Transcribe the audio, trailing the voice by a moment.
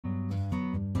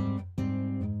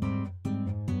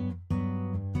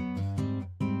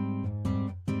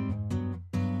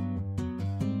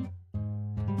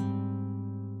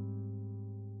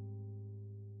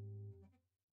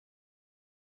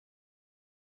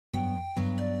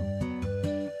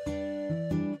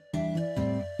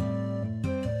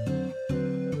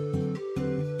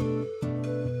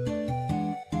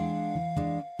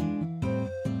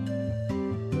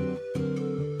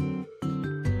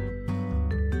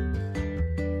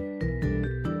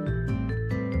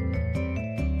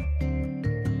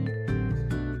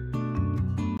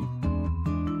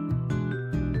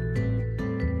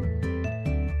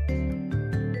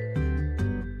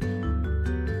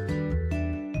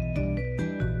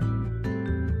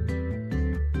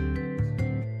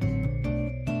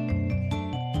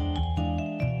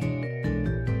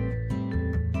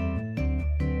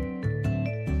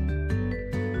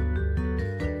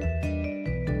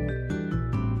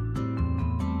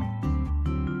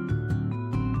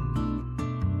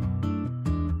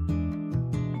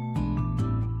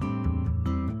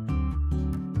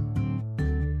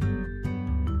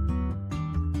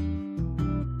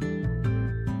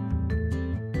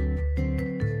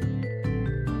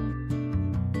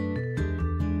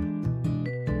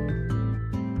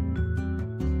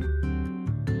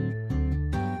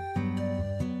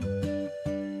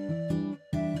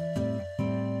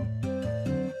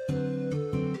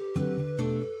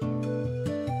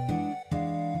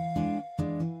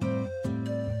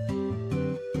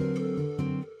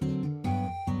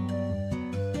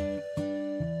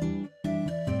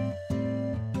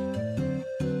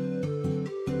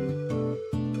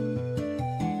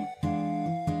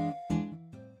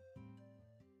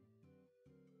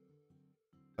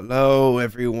Hello,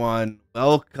 everyone.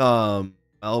 Welcome.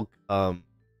 Welcome.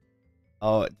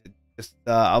 Oh,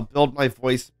 I'll build my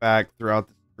voice back throughout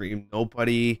the stream.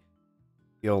 Nobody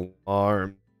be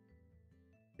alarmed.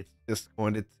 It's just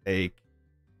going to take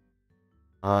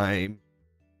time.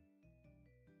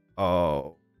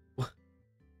 Oh.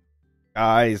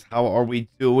 Guys, how are we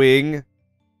doing?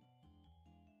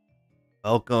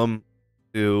 Welcome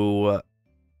to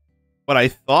what I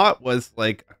thought was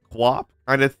like a co-op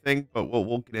kind of thing, but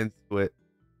we'll get into it.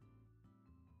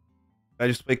 I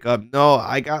just wake up. No,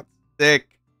 I got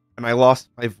sick and I lost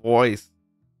my voice.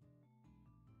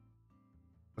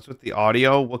 What's with the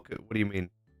audio? What do you mean?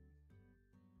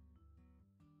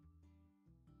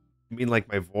 You mean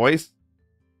like my voice?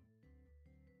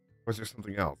 Or is there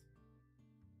something else?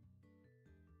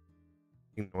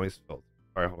 Noise filter.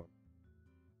 Alright, hold on.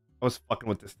 I was fucking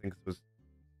with this thing because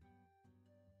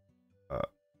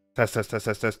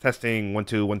it was testing 1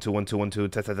 2 1 2 1 2 1 2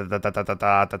 test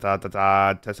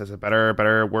test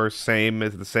better worse same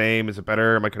is it the same is it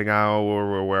better am I cutting out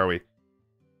or where are we?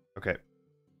 Okay.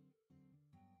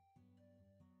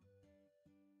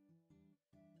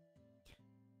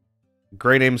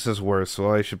 Gray name says worse,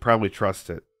 so I should probably trust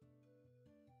it.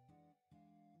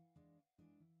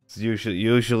 It's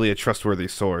usually a trustworthy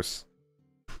source.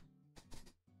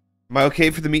 Am I okay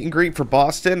for the meet and greet for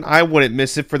Boston? I wouldn't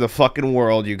miss it for the fucking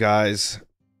world, you guys.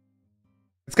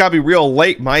 It's gotta be real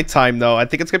late my time, though. I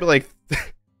think it's gonna be like,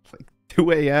 like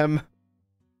 2 a.m.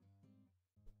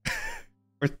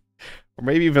 or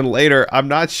maybe even later. I'm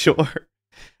not sure.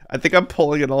 I think I'm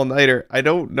pulling an all-nighter. I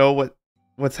don't know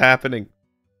what's happening.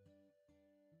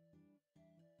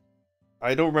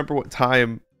 I don't remember what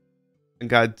time I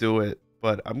gotta do it,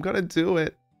 but I'm gonna do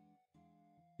it.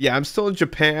 Yeah, I'm still in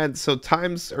Japan, so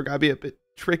times are gonna be a bit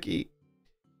tricky.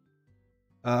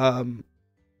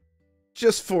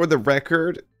 Just for the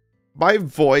record, my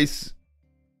voice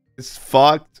is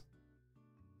fucked,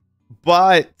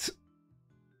 but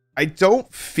I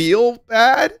don't feel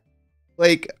bad.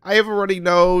 Like, I have a runny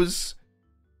nose,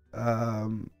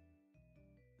 and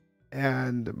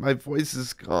my voice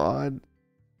is gone,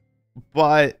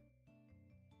 but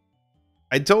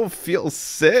I don't feel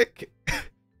sick.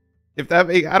 If that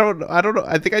makes, I don't know.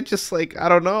 I think I just like, I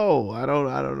don't know. I don't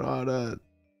know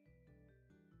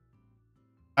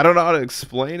how to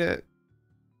explain it.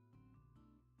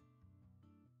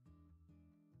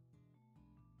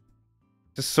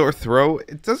 Just sore throat.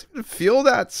 It doesn't even feel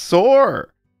that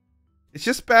sore. It's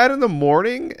just bad in the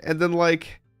morning, and then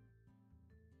like,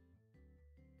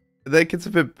 then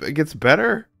it gets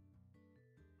better.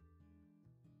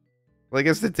 Like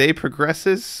as the day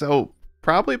progresses, so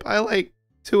probably by like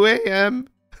 2 a.m.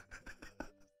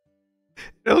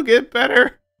 it'll get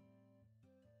better.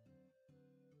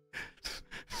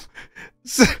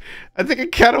 So, I think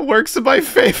it kind of works in my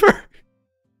favor.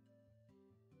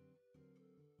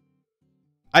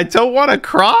 I don't want to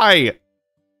cry.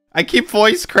 I keep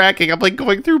voice cracking. I'm like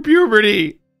going through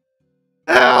puberty.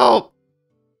 Help.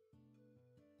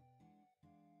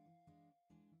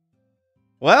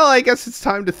 Well, I guess it's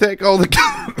time to thank all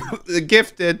the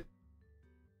gifted.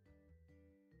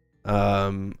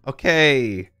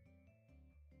 Okay.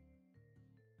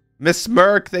 Miss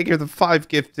Merck, thank you for the 5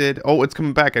 gifted. Oh, it's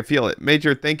coming back. I feel it.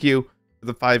 Major, thank you for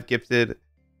the 5 gifted.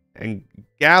 And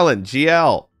Gallon,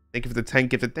 GL, thank you for the 10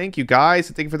 gifted. Thank you, guys.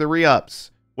 And thank you for the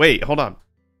re-ups. Wait, hold on.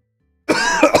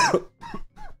 Alright,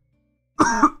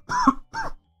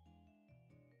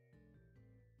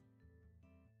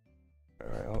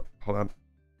 hold on.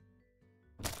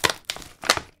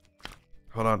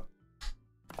 Hold on.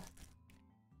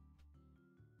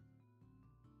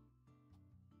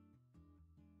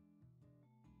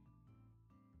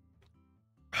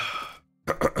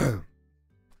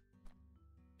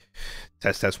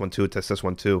 Test 1 2 test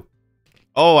 1 2.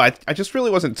 Oh, I just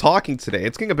really wasn't talking today.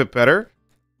 It's getting a bit better.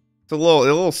 It's a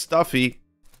little stuffy.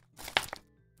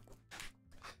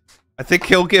 I think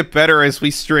he'll get better as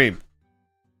we stream.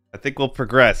 I think we'll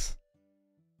progress.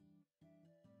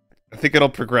 I think it'll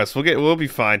progress. We'll be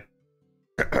fine.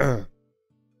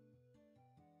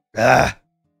 Ah.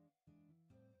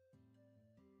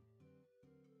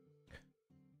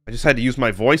 I just had to use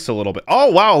my voice a little bit.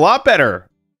 Oh wow, a lot better.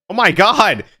 Oh my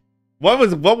god. What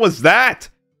was that?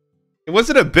 It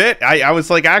wasn't a bit. I was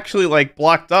like actually like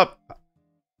blocked up.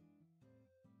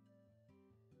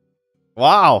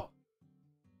 Wow.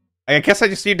 I guess I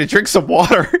just need to drink some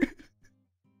water.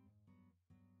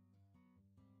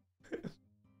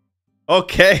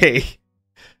 Okay.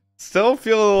 Still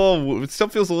feels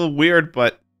a little weird,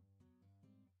 but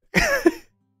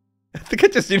I think I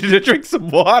just needed to drink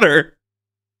some water.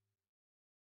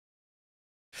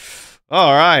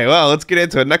 All right, well, let's get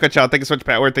into it. Neko Child, thank you so much,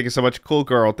 Pat Word. Thank you so much. Cool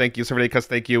Girl, thank you. Survey Cuss,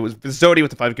 thank you. Zodi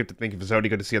with the 5 gifted. Thank you, Zodi.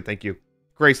 Good to see you. Thank you.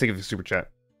 Grace, thank you for the super chat.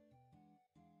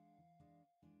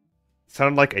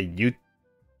 Sounded like a YouTube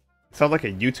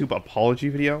apology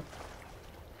video.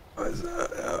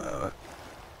 I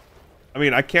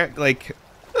mean, I can't, like...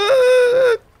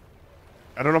 I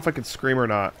don't know if I can scream or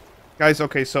not. Guys,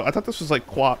 okay, so I thought this was, like,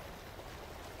 QWOP.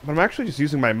 But I'm actually just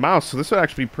using my mouse, so this would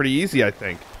actually be pretty easy, I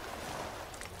think.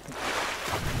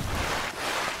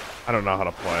 I don't know how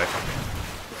to play.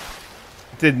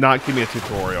 It did not give me a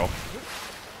tutorial.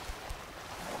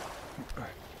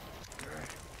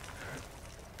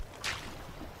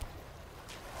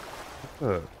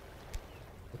 What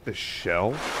the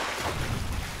shell?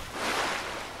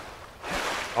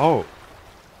 Oh.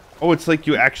 Oh, it's like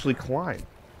you actually climb.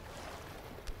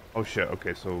 Oh shit,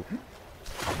 okay, so...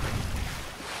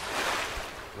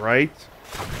 Right?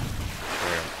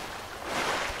 There.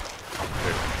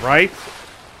 Okay. Right?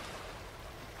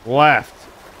 Left.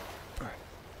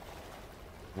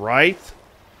 Right?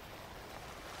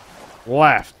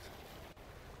 Left.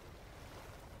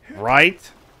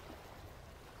 Right?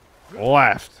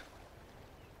 Left.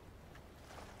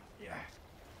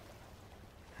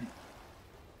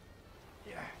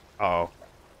 Uh-oh.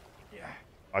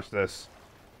 Watch this.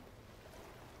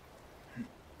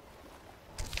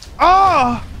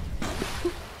 Oh!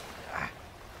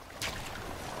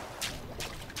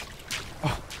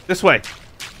 Oh, this way.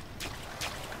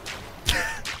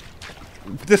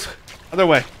 This other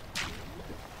way.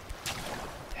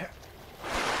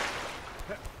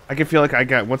 I can feel like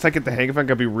once I get the hang of it, I'm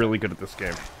gonna be really good at this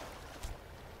game.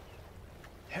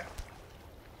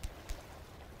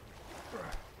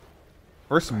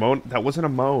 First moan, that wasn't a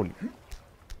moan.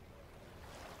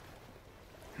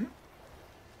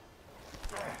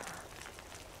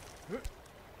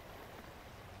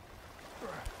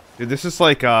 Dude, this is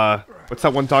like, what's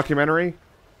that one documentary?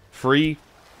 Free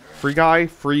guy,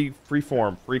 free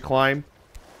form, free climb,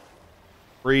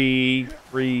 free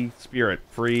spirit,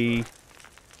 free.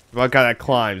 Well, guy that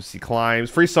climbs, he climbs.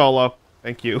 Free solo,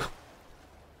 thank you.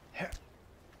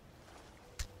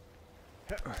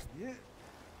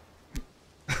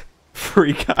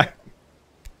 Free guy.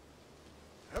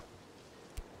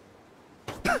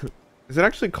 Is it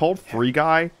actually called Free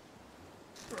Guy?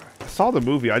 I saw the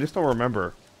movie, I just don't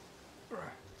remember.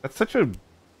 That's such a...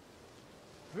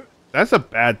 That's a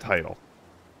bad title.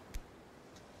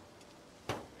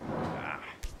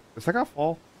 Does that guy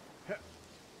fall?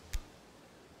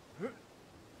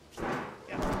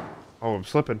 Oh, I'm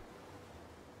slipping.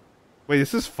 Wait,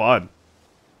 this is fun.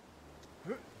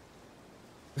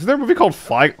 Isn't there a movie called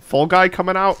Fall Guy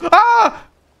coming out? Ah!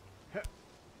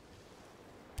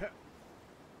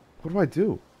 What do I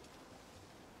do?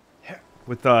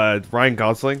 With Ryan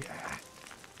Gosling?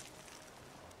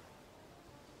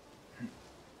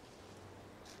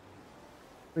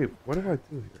 Wait, what do I do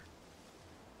here?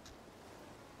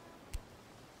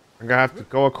 I'm gonna have to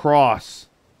go across.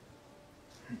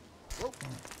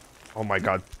 Oh my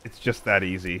god, it's just that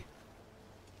easy.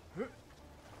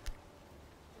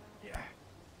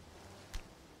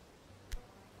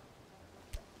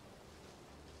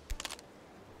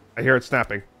 I hear it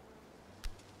snapping.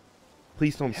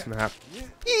 Please don't snap.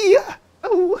 Yeah.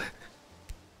 Oh.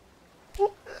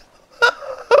 Oh.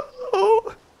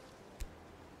 Oh.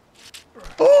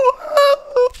 Oh.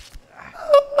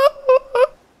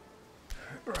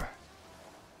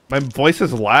 My voice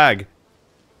is lag.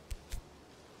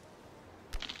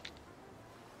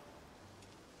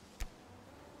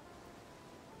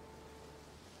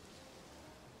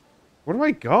 Where do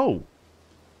I go?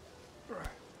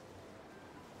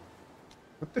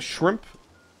 What the shrimp?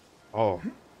 Oh.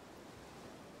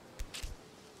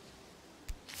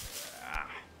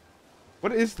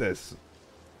 What is this?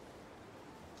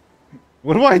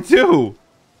 What do I do?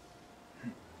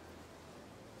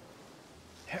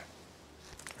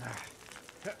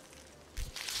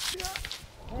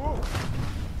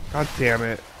 God damn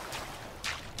it.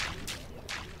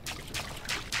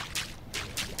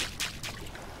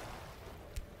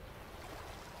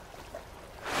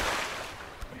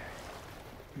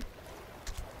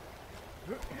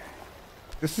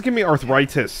 This is giving me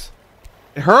arthritis.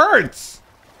 It hurts!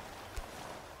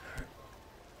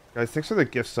 Guys, thanks for the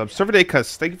gift sub. Server Day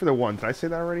Cuss, thank you for the 1. Did I say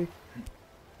that already?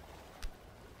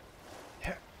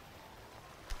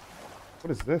 What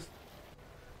is this?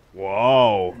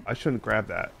 Whoa. I shouldn't grab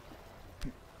that.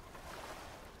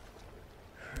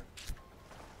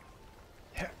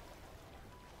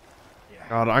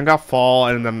 God, I'm gonna fall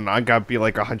and then I gotta be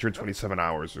like 127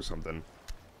 hours or something.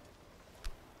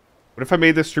 What if I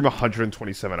made this stream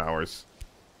 127 hours?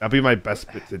 That'd be my best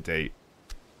bit to date.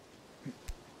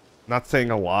 Not saying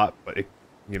a lot, but it,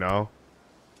 you know.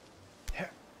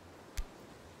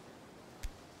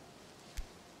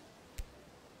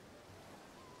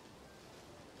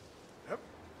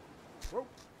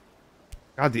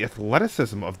 God, the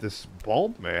athleticism of this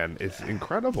bald man is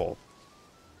incredible.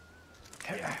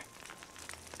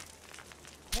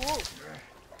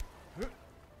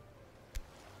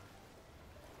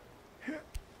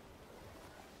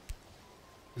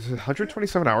 This is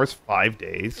 127 hours, 5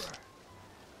 days.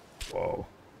 Whoa.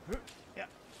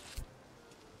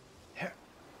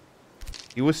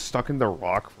 He was stuck in the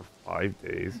rock for 5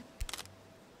 days.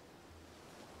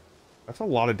 That's a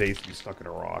lot of days to be stuck in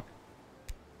a rock.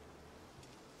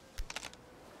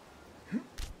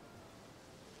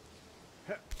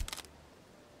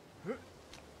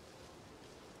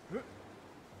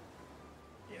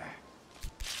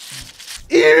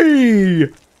 Eee!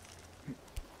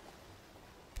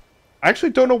 I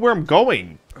actually don't know where I'm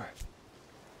going.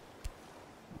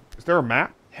 Is there a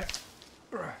map?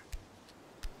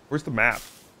 Where's the map?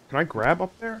 Can I grab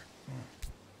up there?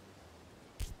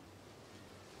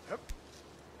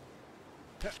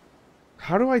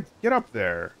 How do I get up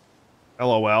there?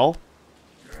 LOL.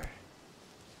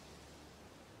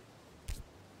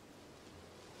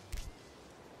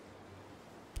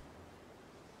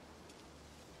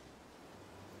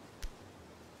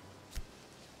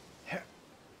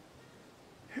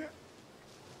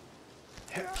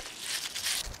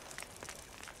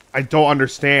 I don't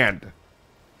understand.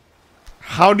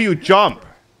 How do you jump?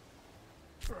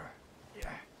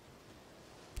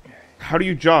 How do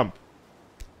you jump?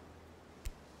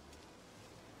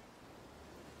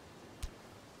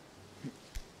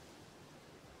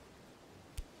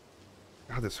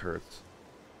 God, this hurts.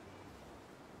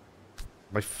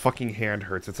 My fucking hand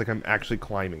hurts. It's like I'm actually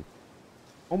climbing.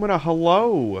 Omina,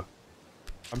 hello!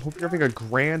 I'm hoping you're having a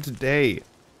grand day.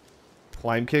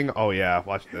 Climb King? Oh yeah,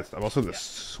 watch this. I'm also the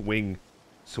Swing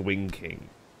King.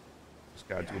 Just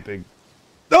gotta do a big...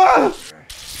 Ah!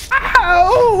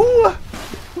 Ow!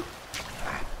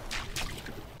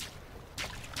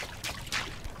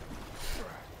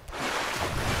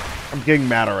 I'm getting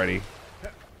mad already.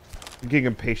 I'm getting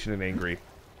impatient and angry.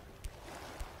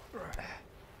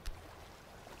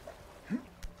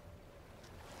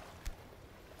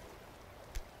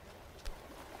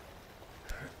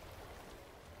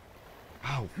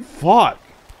 Oh, fuck!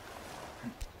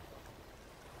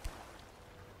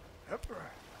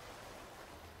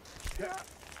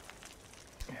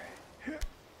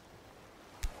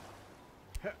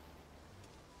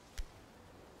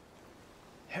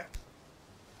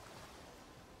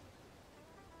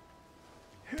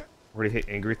 Already hit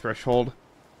angry threshold.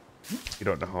 You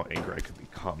don't know how angry I could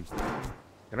become.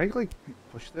 Can I, like,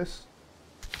 push this?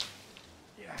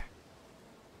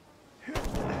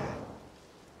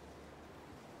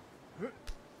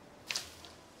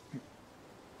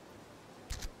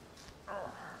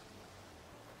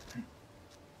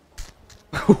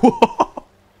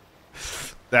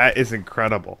 That is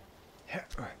incredible.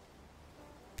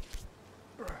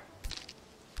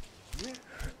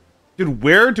 Dude,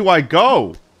 where do I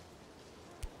go?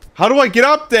 How do I get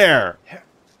up there?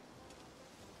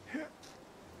 I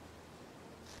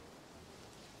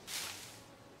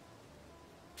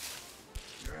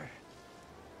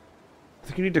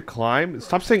think you need to climb.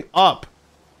 Stop saying up.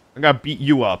 I gotta beat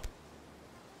you up.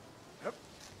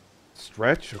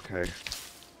 Stretch? Okay.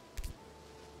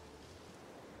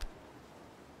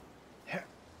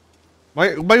 My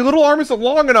little arm isn't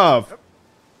long enough.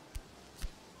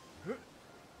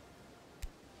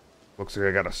 Looks like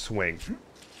I gotta swing.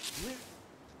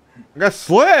 I gotta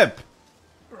slip.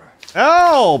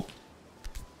 Help!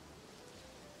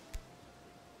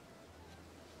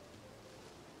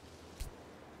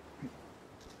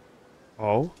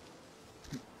 Oh.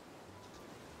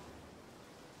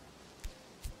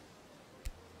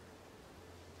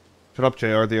 Shut up,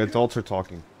 JR. The adults are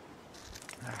talking.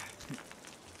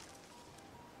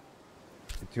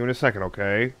 Get to you in a second,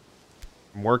 okay?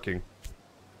 I'm working.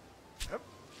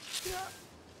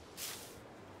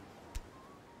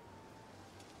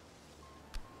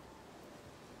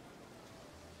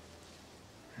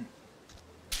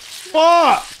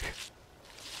 Fuck!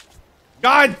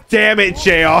 God damn it,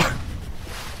 JR.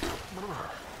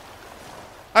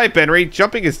 Hi, Benry.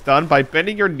 Jumping is done by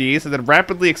bending your knees and then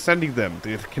rapidly extending them.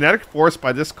 The kinetic force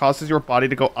by this causes your body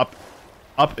to go up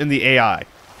in the AI.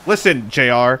 Listen,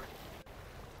 JR.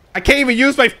 I can't even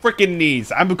use my freaking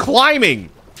knees. I'm climbing.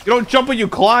 You don't jump when you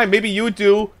climb. Maybe you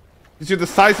do. Because you're the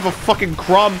size of a fucking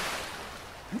crumb.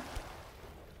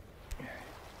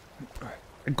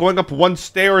 And going up one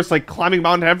stair is like climbing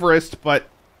Mount Everest, but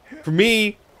for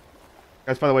me,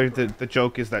 Guys, by the way, the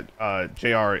joke is that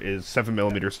JR is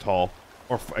 7mm tall.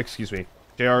 Or, excuse me,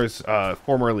 JR is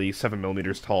formerly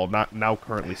 7mm tall, not now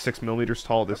currently 6mm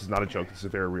tall. This is not a joke. This is a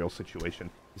very real situation.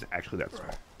 He's actually that small.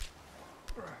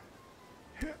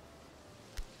 Thank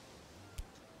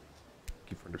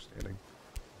you for understanding.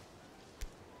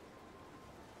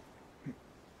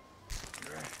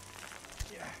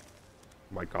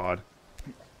 Oh my god.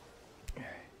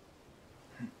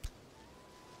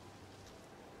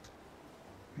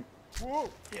 Whoa.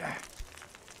 Yeah.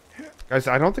 Guys,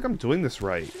 I don't think I'm doing this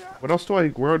right. What else do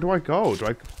where do I go?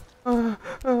 Do I...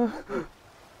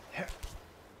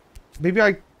 Maybe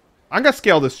I'm gonna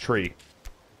scale this tree.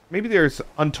 Maybe there's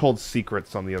untold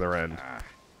secrets on the other end.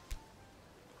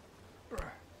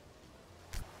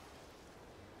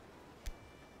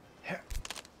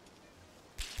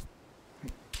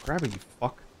 Grab it, you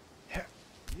fuck.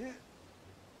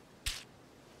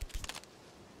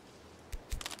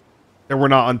 There were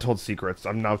not untold secrets.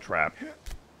 I'm now trapped.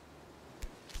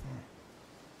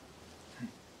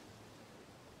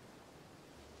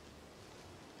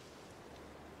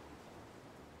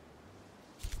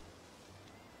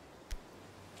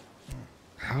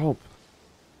 Help.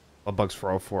 Love bugs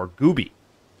 404. Gooby.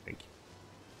 Thank you.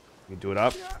 You do it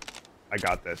up. I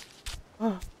got this.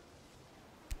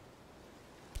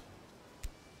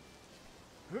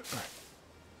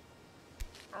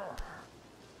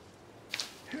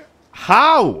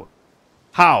 How?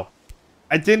 How?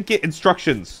 I didn't get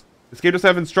instructions. This game doesn't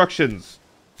have instructions.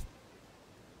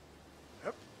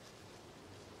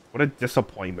 What a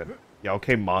disappointment. Yeah,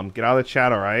 okay, Mom. Get out of the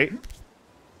chat, alright?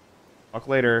 Talk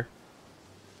later.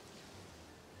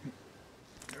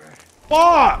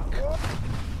 Fuck!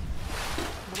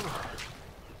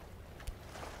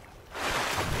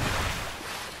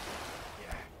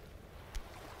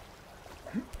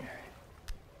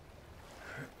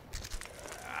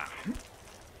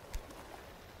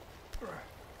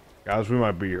 Guys, we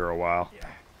might be here a while.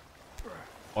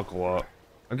 Buckle up.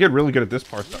 I'm getting really good at this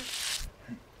part, though.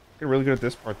 Getting really good at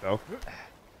this part, though.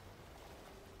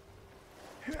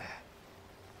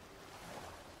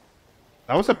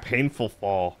 That was a painful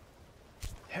fall.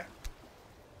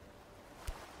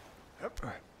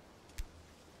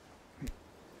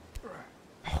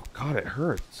 Oh, God, it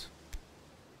hurts.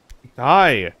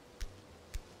 Die.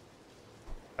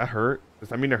 That hurt? Does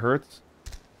that mean it hurts?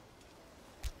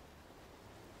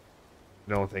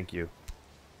 No, thank you.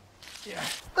 Yeah.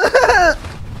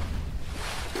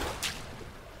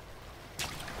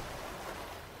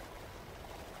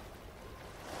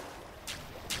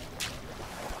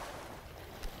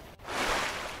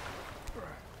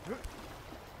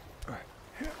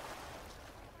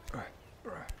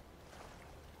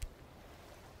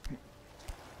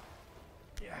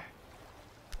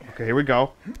 Okay, here we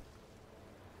go.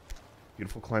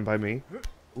 Beautiful climb by me.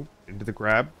 Ooh, into the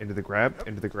grab, into the grab,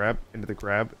 into the grab, into the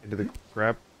grab, into the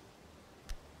grab.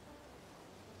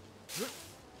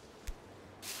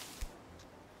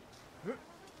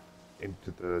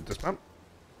 Into the dismount.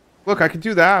 Look, I can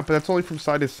do that, but that's only from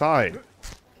side to side.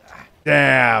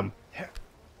 Damn.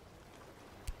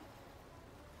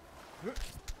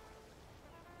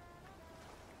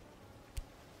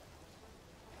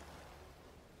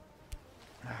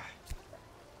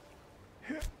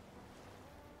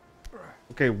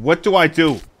 Okay, what do I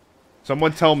do?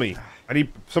 Someone tell me. I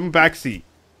need some backseat.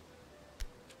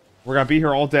 We're gonna be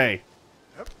here all day.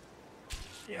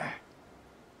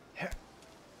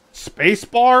 Space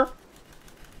bar?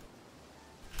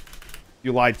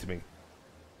 You lied to me.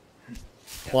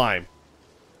 Climb.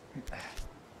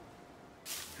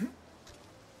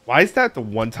 Why is that the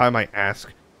one time I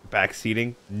ask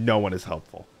backseating, no one is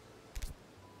helpful?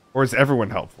 Or is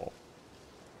everyone helpful?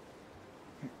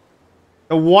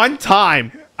 The one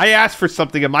time I ask for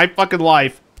something in my fucking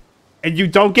life, and you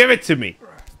don't give it to me.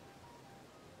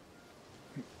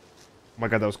 Oh my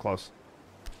god, that was close.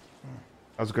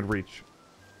 That was a good reach.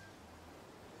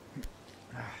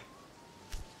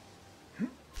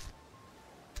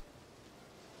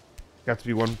 Got to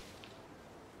be one.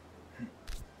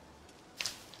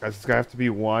 Guys, it's gonna have to be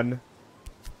one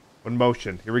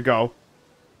motion. Here we go.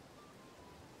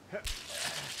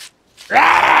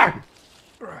 Ah!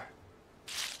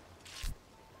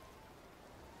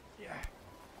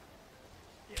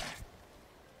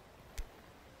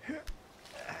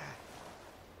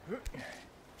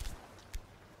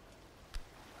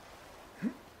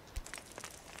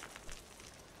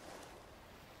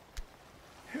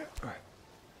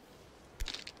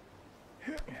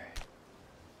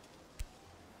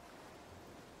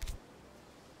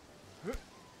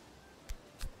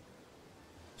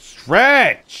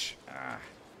 Stretch!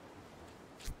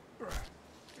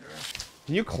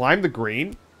 Can you climb the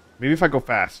green? Maybe if I go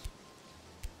fast.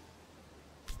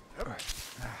 Okay,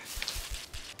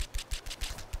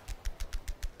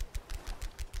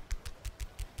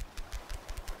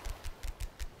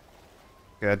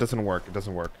 that doesn't work. It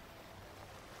doesn't work.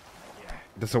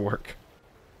 It doesn't work.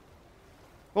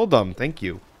 Well done. Thank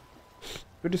you.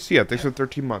 Good to see you. Thanks for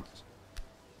 13 months.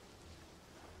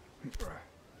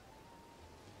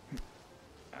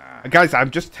 Guys,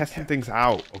 I'm just testing things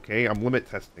out, okay? I'm limit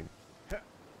testing.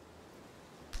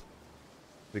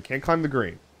 They can't climb the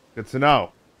green. Good to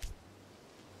know.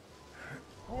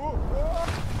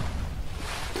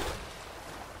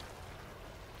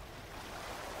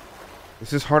 Is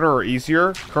this harder or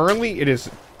easier? Currently, it is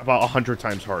about 100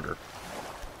 times harder.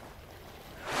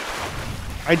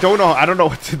 I don't know. I don't know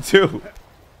what to do.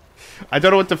 I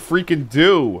don't know what to freaking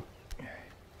do.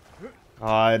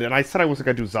 God, and I said I wasn't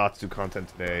gonna do Zatsu content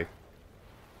today.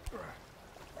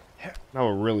 Now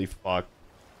we're really fucked.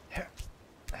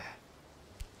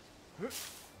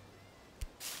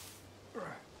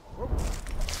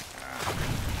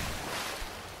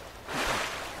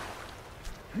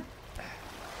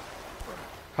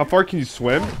 How far can you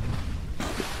swim?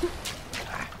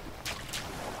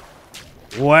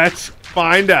 Let's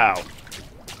find out.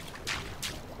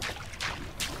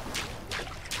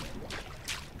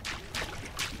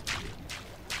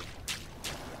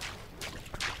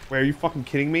 Wait, are you fucking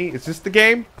kidding me? Is this the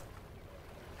game?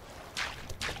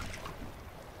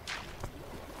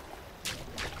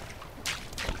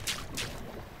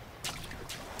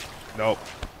 Nope.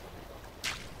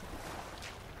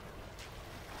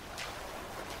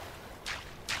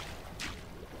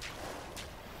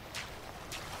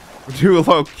 Do a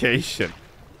location.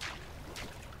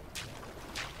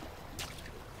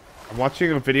 I'm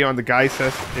watching a video and the guy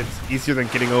says it's easier than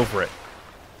getting over it.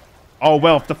 Oh,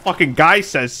 well, if the fucking guy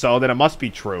says so, then it must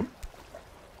be true.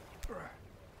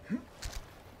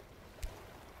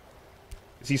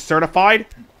 Is he certified?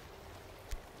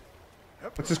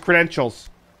 What's his credentials?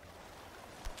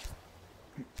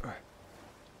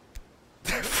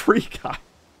 Free guy.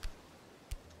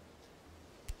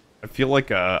 I feel like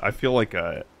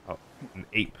an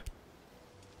ape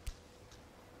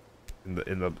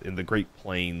in the Great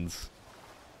Plains,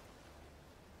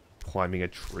 climbing a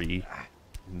tree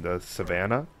in the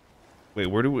savannah. Wait,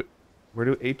 where do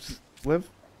apes live?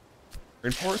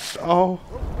 Rainforest? Oh.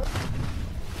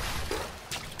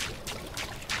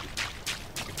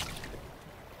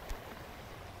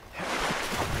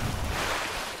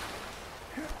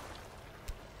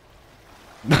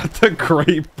 Not the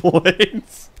Great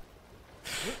Plains.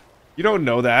 You don't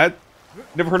know that.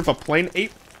 Never heard of a plain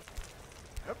ape?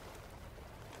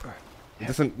 It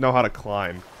doesn't know how to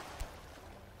climb.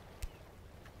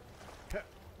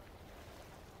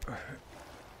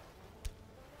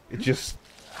 It just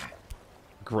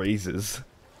grazes.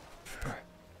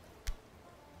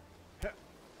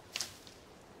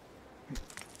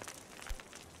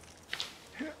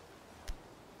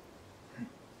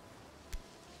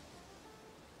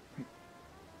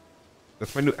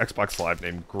 That's my new Xbox Live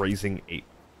name, Grazing Ape.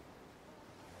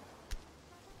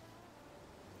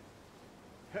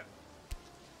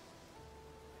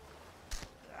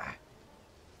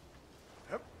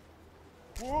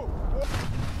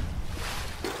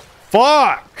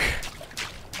 Fuck!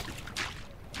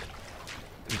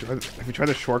 Have you tried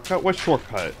the shortcut? What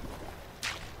shortcut?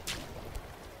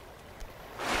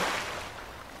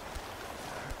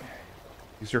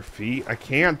 Use your feet? I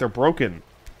can't. They're broken.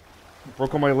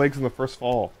 Broke all my legs in the first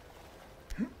fall.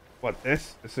 What,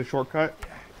 this? This is a shortcut?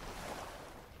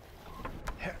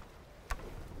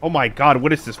 Oh my god,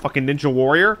 what is this? Fucking Ninja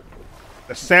Warrior?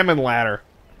 The salmon ladder.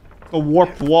 The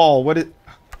warped wall. What is...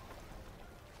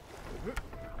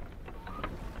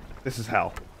 This is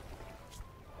hell.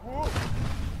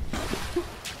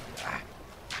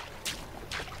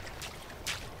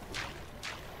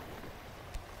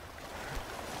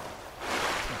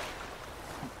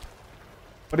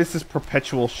 What is this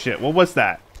perpetual shit? What was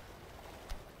that?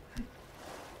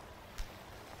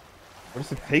 Where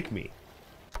does it take me?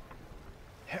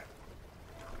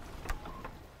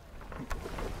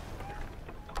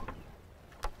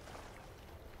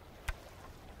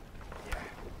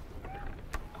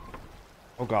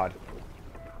 Oh god.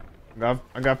 I'm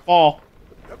gonna fall.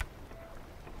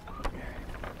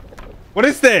 What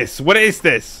is this? What is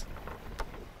this?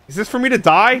 Is this for me to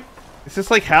die? Is this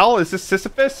like hell? Is this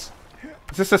Sisyphus?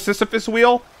 Is this a Sisyphus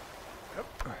wheel?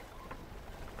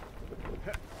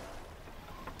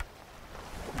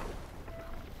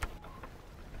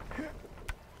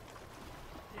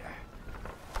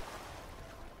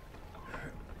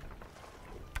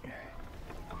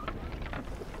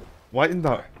 What in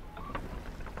the...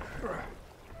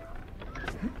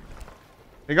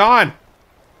 Hang on!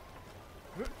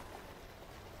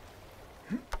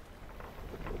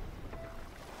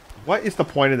 What is the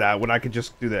point of that when I could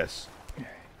just do this?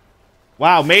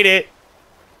 Wow, made it!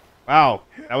 Wow,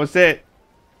 that was it.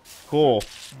 Cool.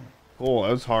 Cool,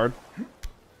 that was hard.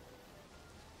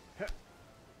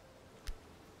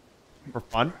 For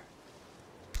fun?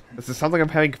 Does it sound like I'm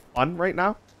having fun right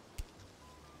now?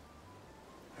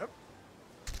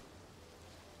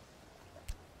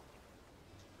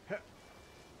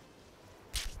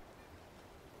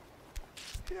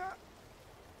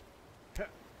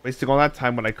 Wasting all that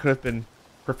time when I could have been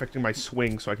perfecting my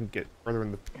swing so I can get further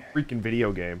in the freaking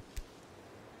video game.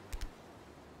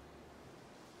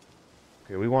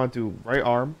 Okay, we want to do right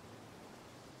arm.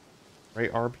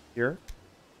 Right arm here.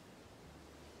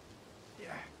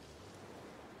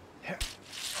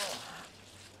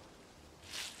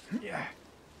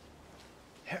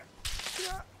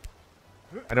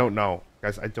 I don't know.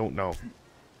 Guys, I don't know.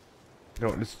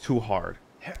 It's too hard.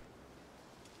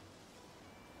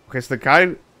 Okay,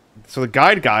 so the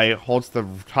guide guy holds the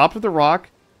top of the rock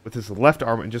with his left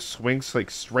arm and just swings like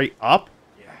straight up.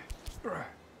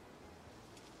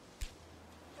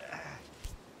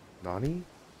 Nani?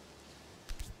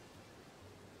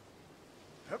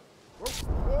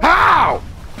 How?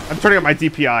 I'm turning up my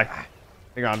DPI.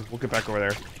 Hang on, we'll get back over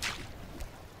there.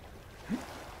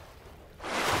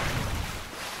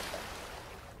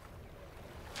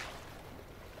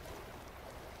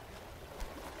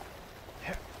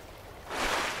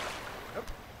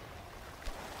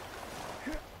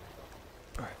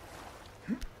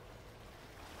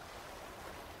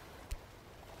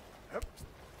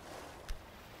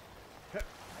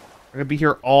 I'm gonna be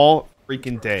here all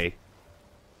freaking day.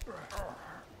 I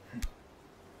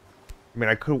mean,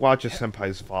 I could watch a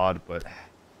senpai's VOD, but...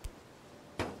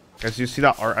 Guys, you see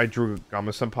that art I drew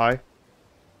Gamma Senpai?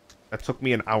 That took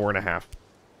me an hour and a half.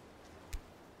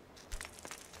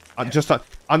 Just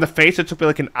on the face, it took me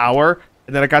like an hour,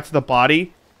 and then I got to the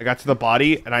body,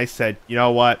 and I said, you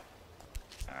know what?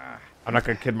 I'm not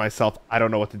gonna kid myself, I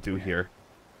don't know what to do here.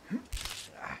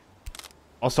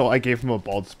 Also, I gave him a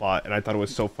bald spot, and I thought it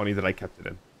was so funny that I kept it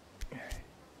in.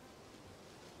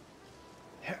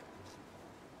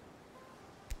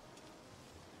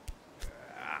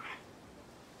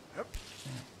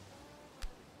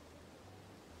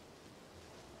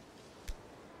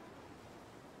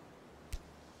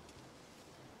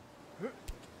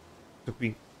 Took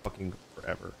me fucking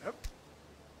forever.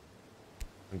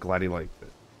 I'm glad he liked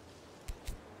it.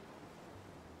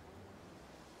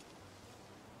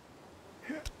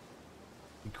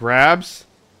 He grabs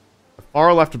the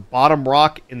far left bottom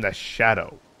rock in the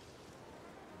shadow.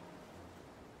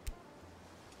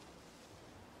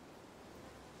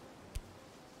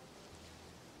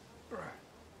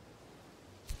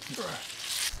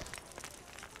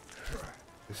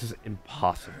 This is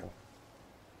impossible.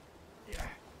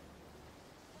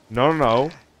 No, no, no.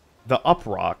 The up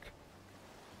rock.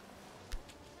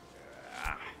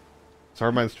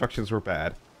 Sorry, my instructions were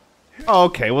bad. Oh,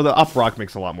 okay, well, the up rock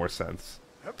makes a lot more sense.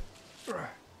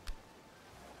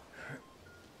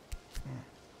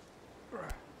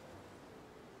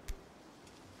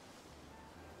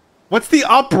 What's the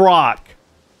up rock?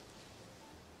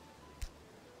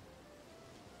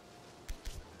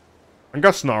 I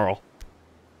got snarl.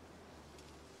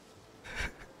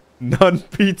 None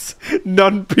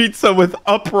pizza with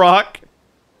up rock.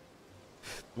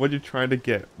 What are you trying to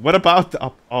get? What about the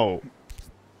up? Oh,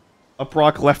 up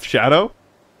rock left shadow.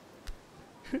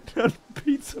 None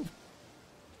pizza.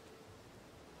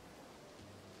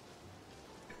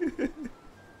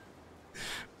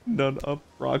 None up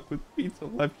rock with pizza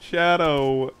left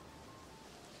shadow.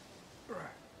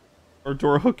 Or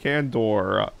door hook and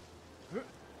door.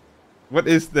 What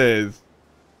is this?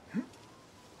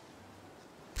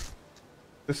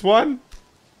 This one?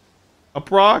 Up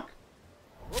rock?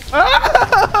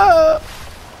 Ah!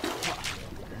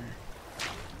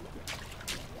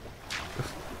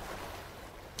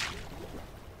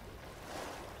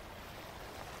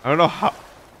 I don't know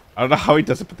how he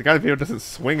does it, but the guy in the video doesn't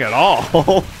swing at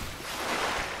all.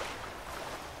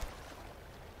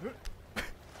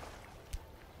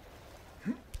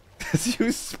 Does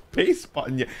use space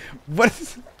button yet? What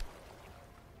is?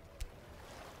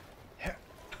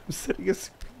 I'm setting a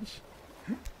speech.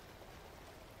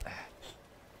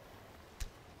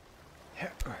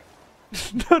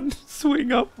 None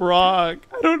swing up rock.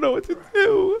 I don't know what to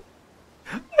do.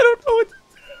 I don't know what to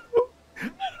do. I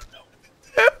don't know what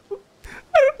to do.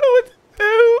 I don't know what to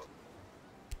do.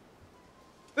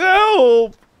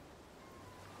 Help!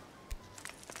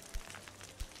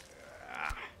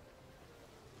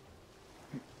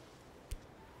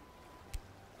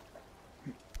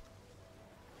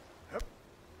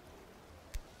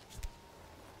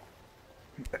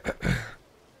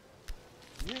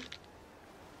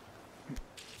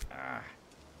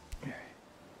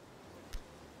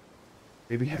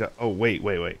 Maybe he does. Oh, wait.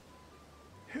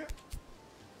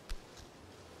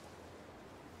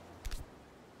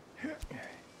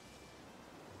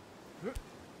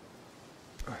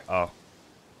 Oh.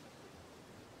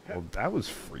 Well, that was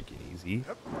freaking easy.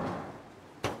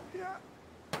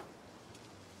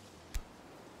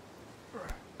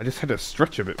 I just had to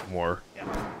stretch a bit more.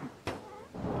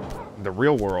 In the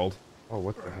real world. Oh,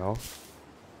 what the hell?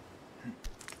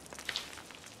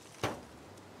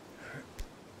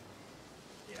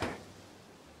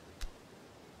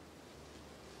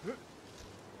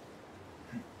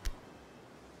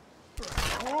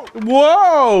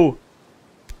 Whoa!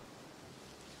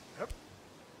 Oh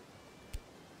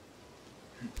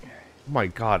my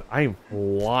god, I am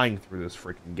flying through this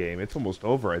freaking game. It's almost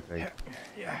over, I think.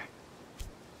 Yeah.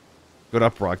 Good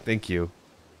up, Rock. Thank you.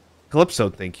 Calypso,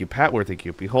 thank you. Patware, thank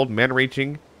you. Behold, man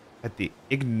raging at the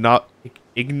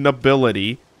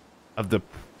ignobility of the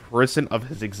prison of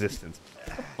his existence.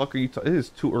 What the fuck are you talking? It is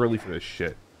too early for this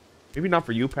shit. Maybe not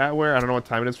for you, Patware. I don't know what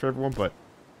time it is for everyone, but...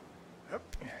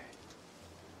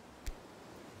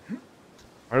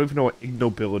 I don't even know what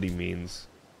ignobility means.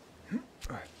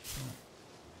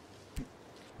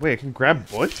 Wait, I can grab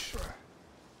Butch?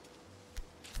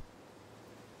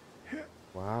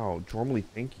 Wow, Dormley,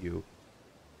 thank you.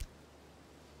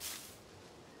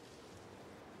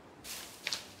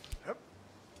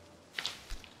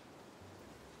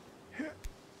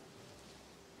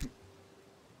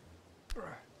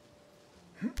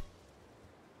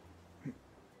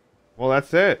 Well,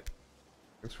 that's it.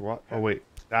 Thanks for what? Oh, wait.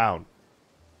 Down.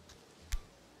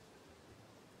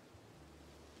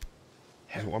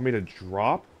 Does it want me to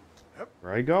drop?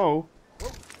 There I go.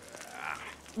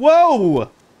 Whoa!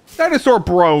 Dinosaur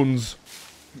Brones!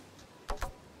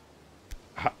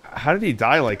 How did he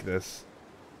die like this?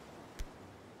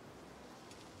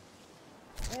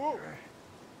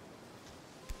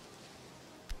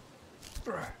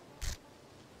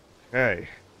 Okay.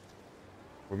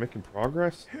 We're making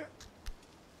progress?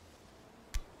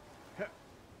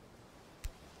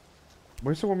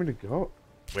 Where's it want me to go?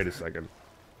 Wait a second.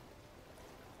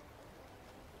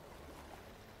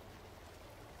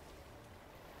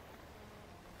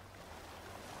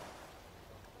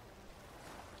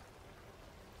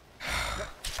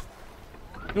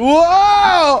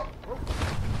 Whoa!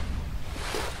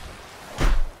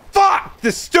 Fuck!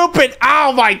 The stupid...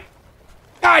 Ow, my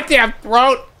goddamn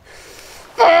throat!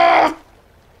 Ugh!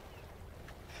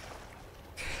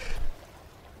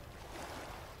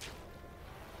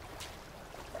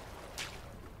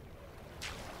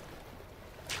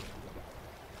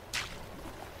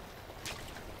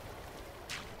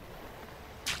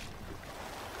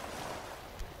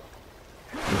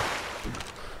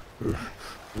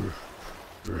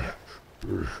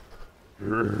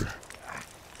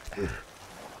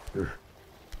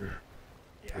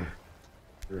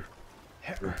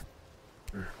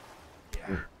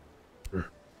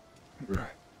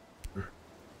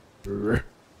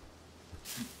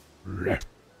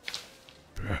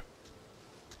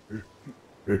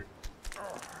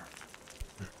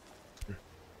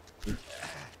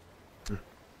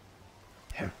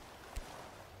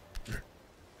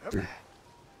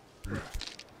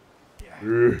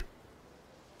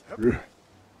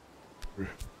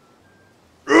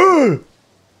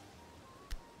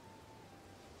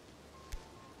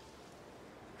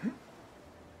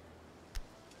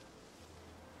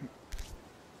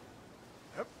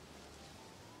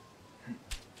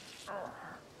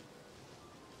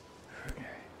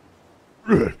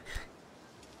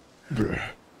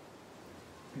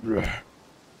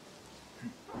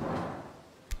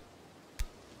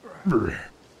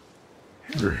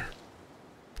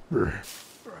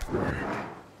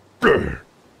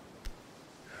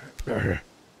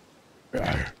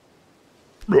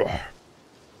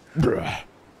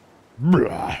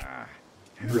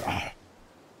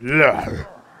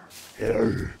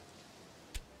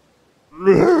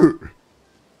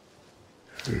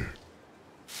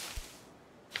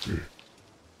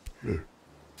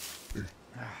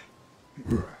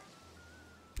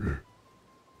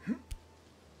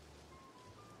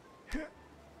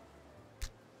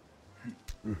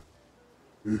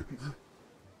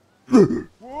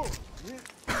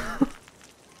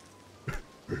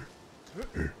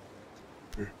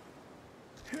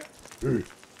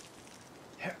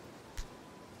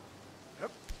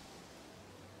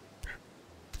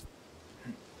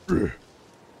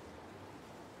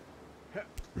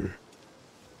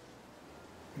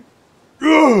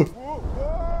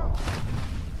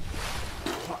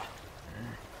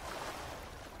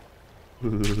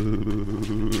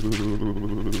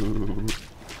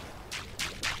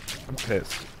 I'm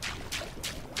pissed.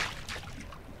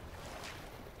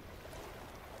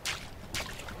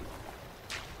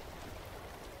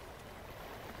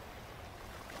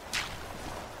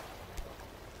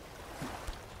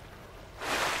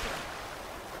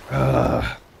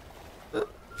 Ugh.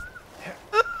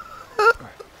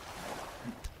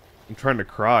 I'm trying to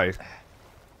cry.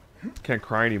 Can't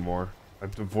cry anymore. I'm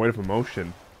devoid of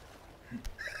emotion.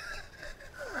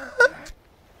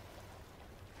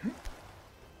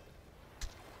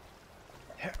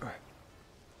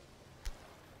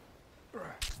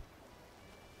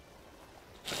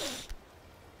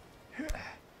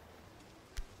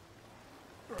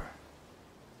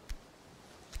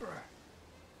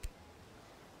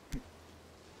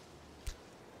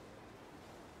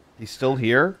 He's still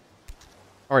here?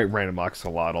 Alright, random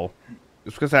axolotl.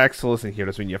 Just because Axel isn't here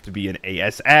doesn't mean you have to be an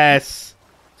ASS.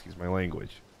 Excuse my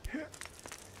language.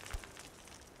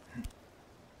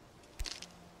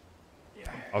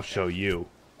 I'll show you.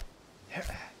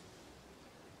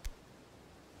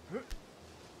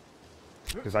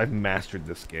 Because I've mastered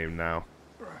this game now.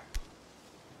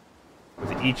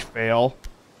 With each fail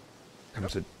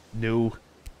comes a new,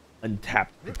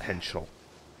 untapped potential.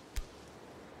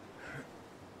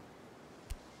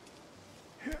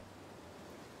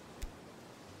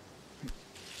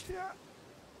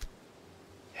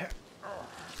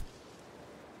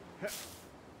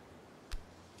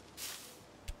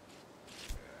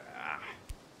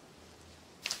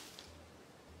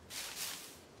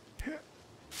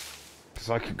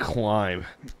 So I can climb.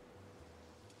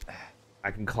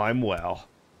 I can climb well.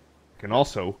 I can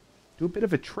also do a bit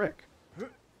of a trick.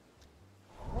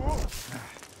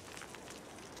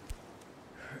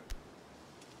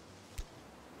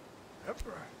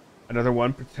 Another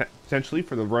one potentially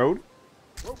for the road.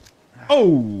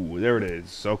 Oh, there it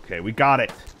is. Okay, we got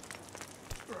it.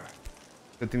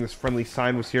 Good thing this friendly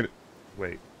sign was here to...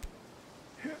 Wait.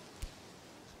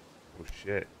 Oh,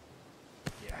 shit.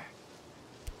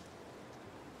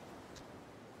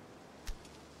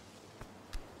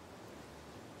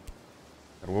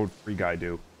 What would Free Guy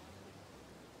do?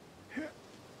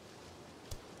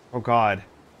 Oh, God.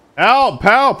 Help!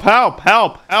 Help! Help!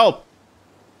 Help! Help!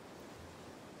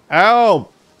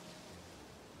 Help!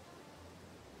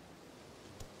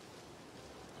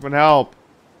 Someone help!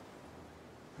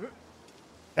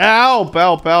 Help!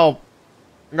 Help! Help!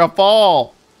 I'm gonna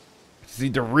fall! I just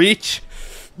need to reach!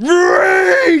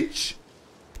 Reach!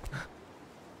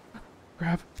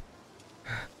 Grab.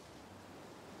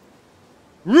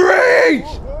 Reach!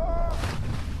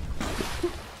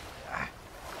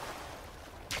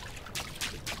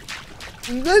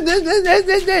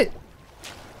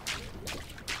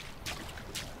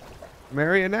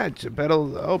 Marionette,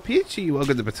 Bettel. Oh, Peachy,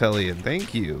 welcome to Battalion.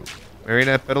 Thank you.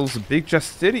 Marionette Bettel's Big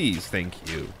Justities. Thank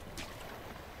you.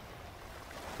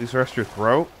 Please rest your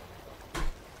throat.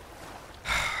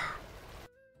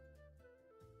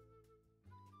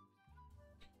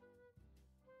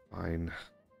 Fine.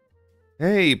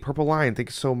 Hey, Purple Lion, thank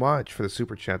you so much for the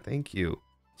super chat. Thank you.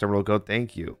 Several Goat,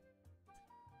 thank you.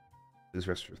 Please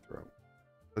rest your throat.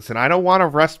 Listen, I don't want to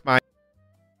rest my...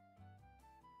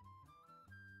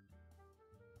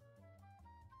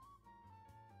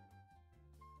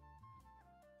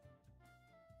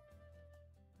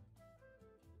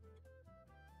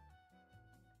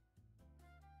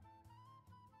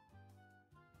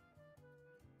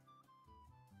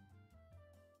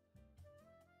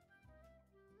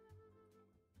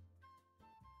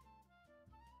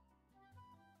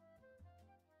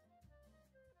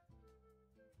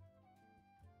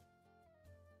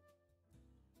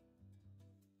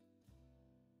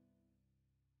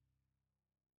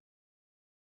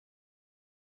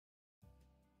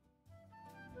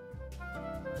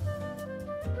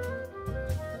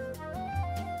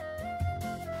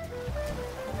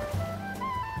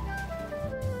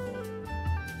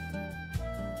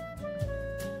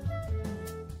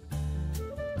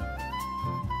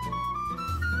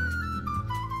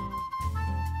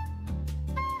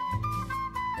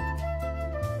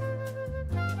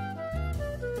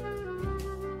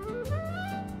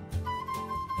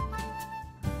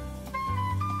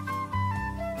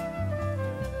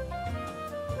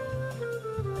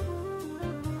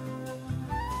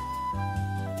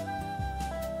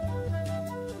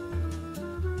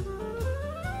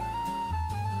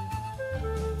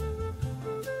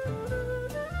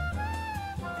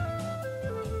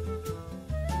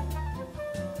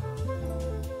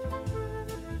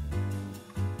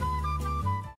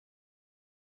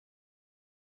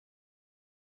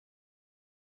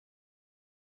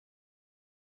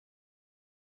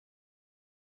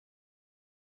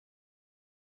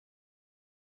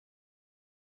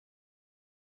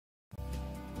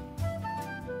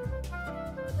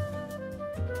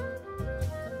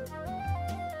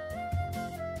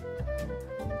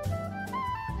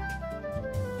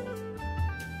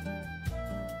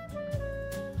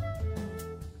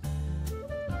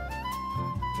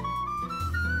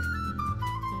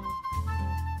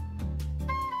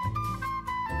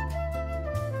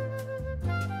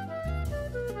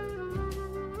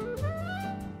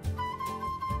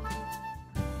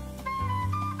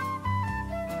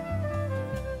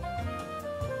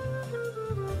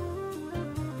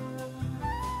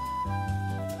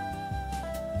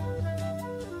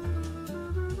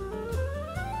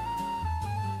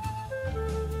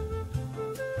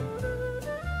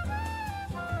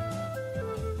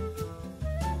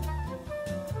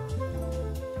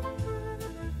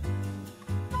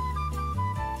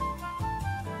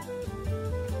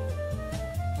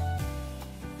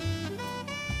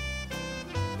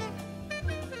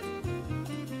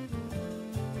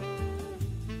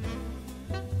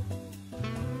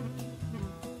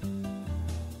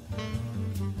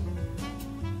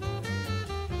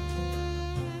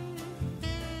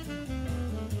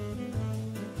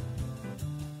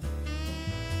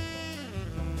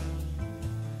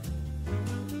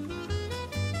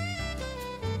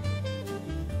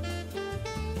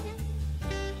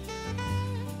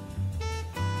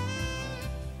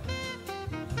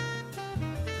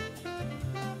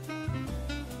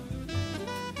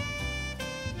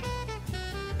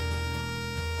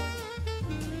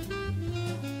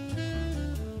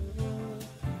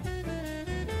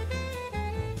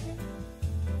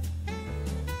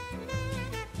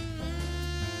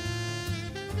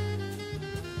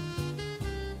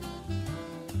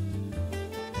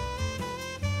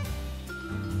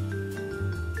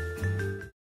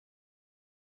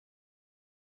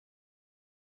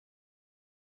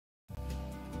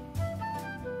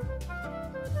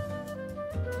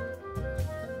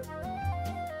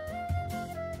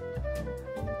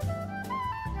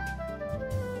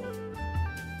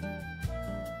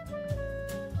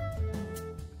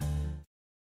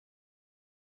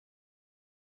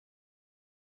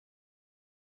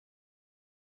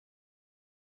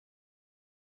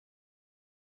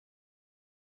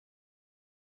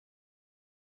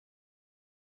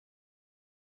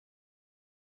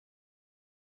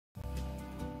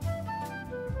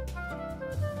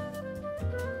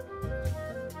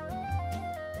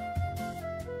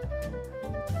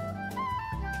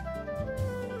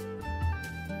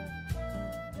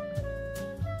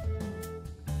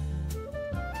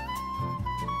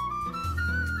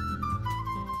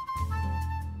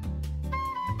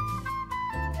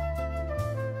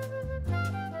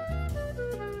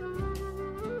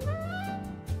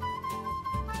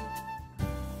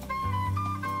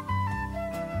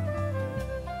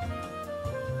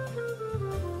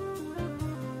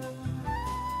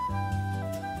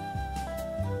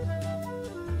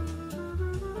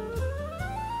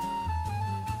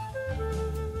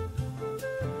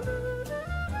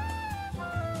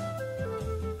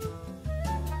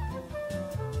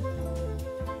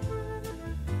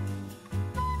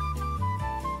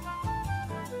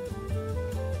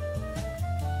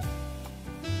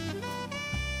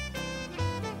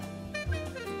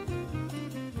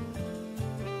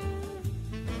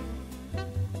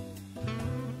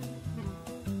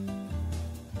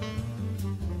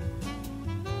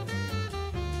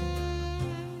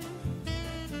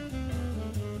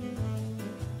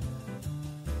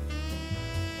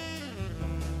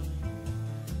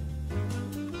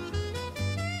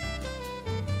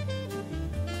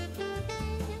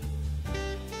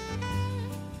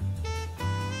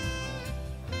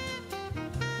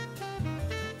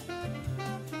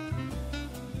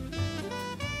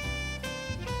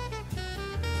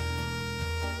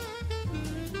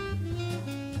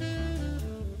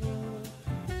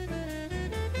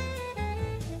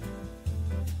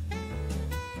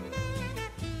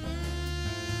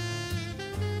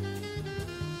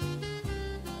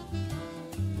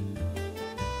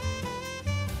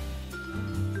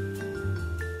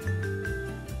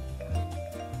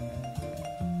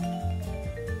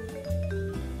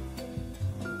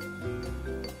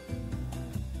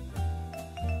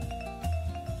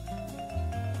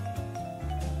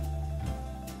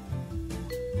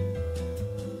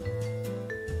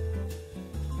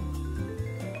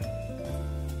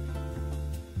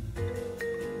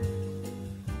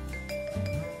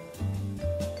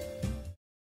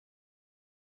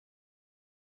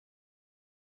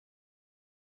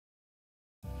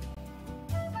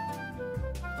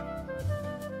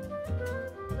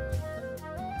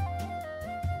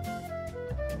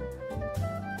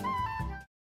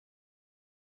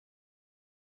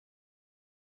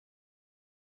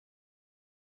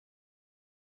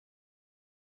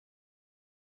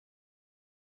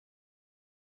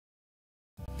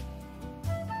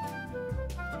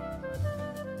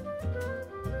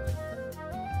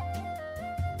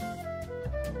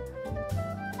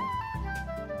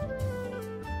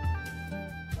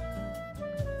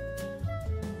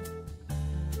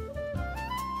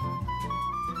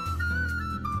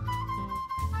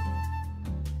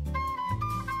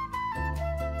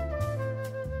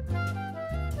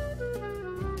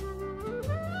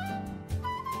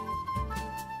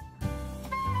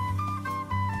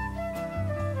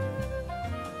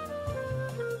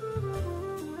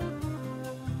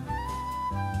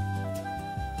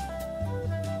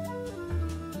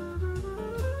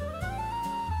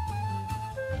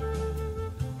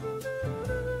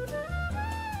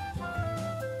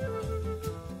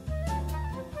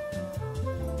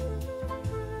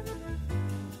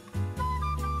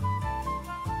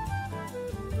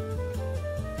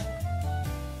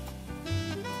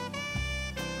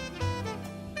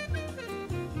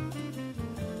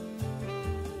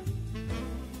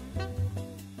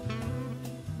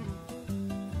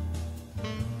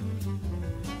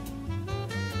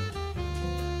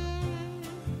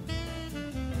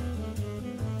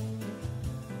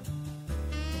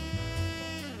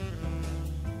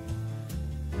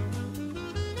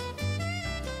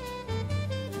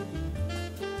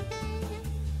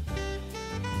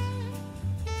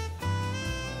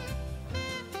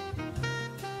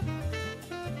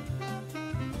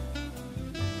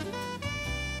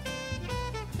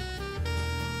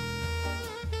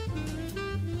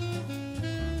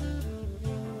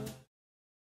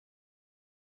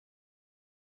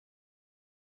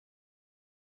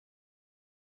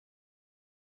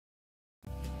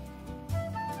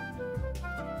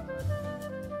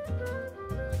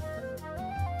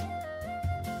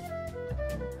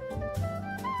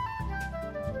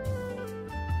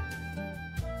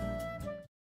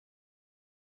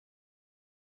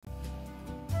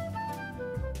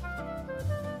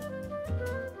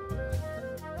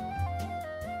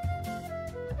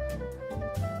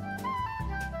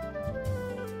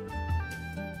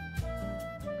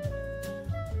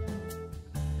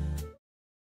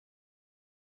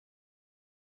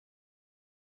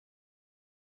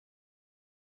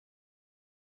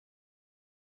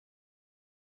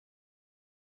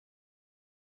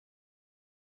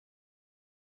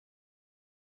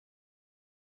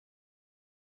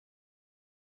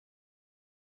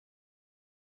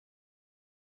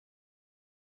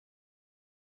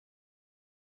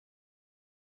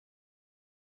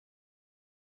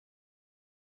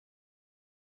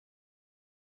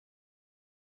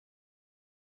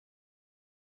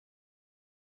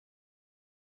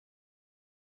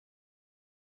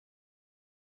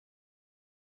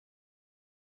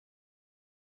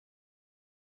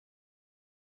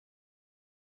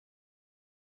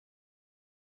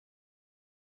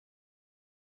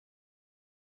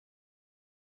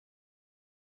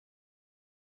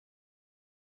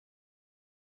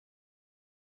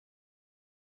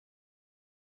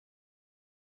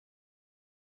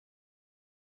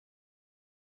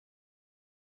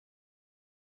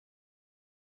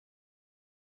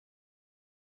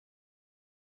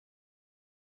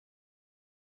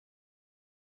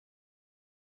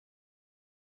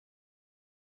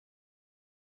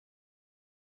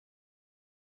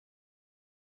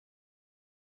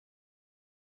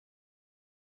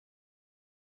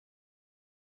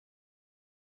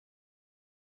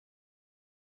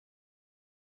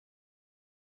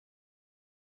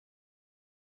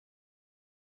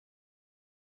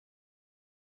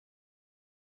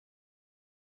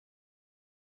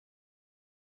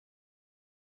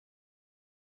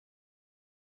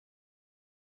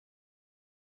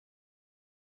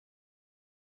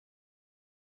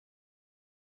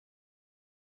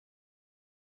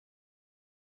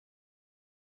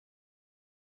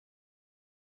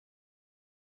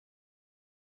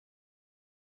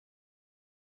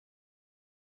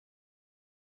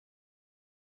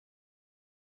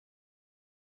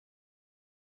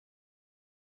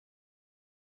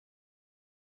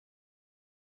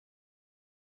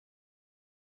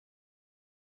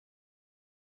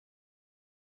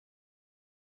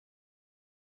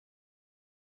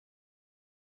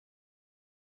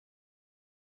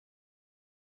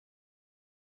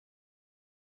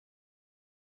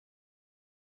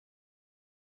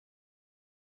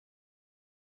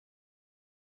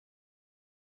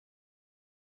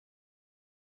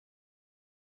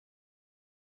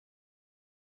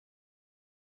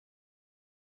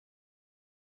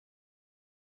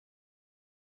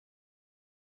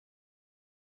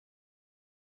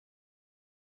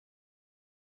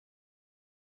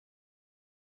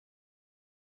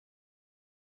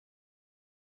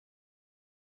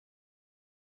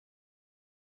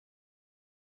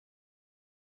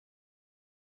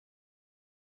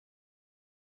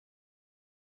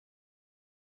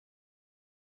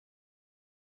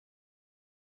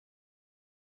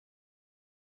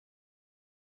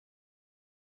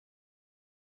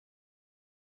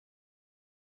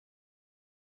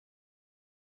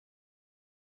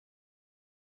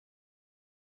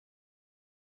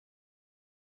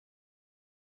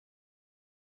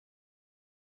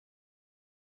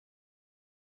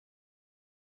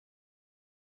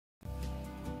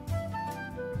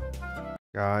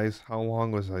 Guys, how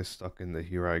long was I stuck in the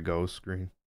here I go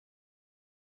screen?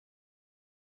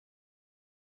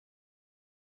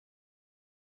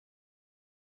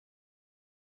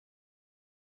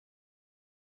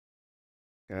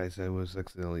 Guys, I was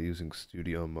accidentally using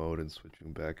studio mode and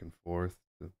switching back and forth.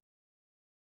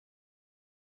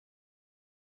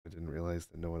 I didn't realize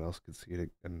that no one else could see it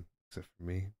again except for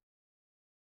me.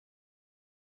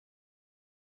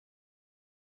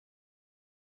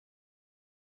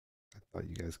 I thought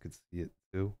you guys could see it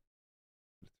too.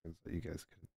 But it turns out you guys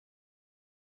couldn't.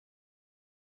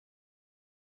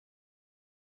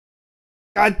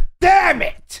 God damn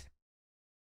it!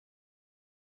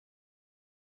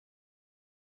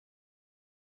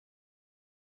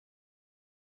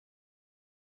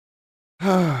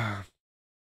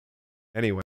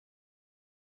 Anyway.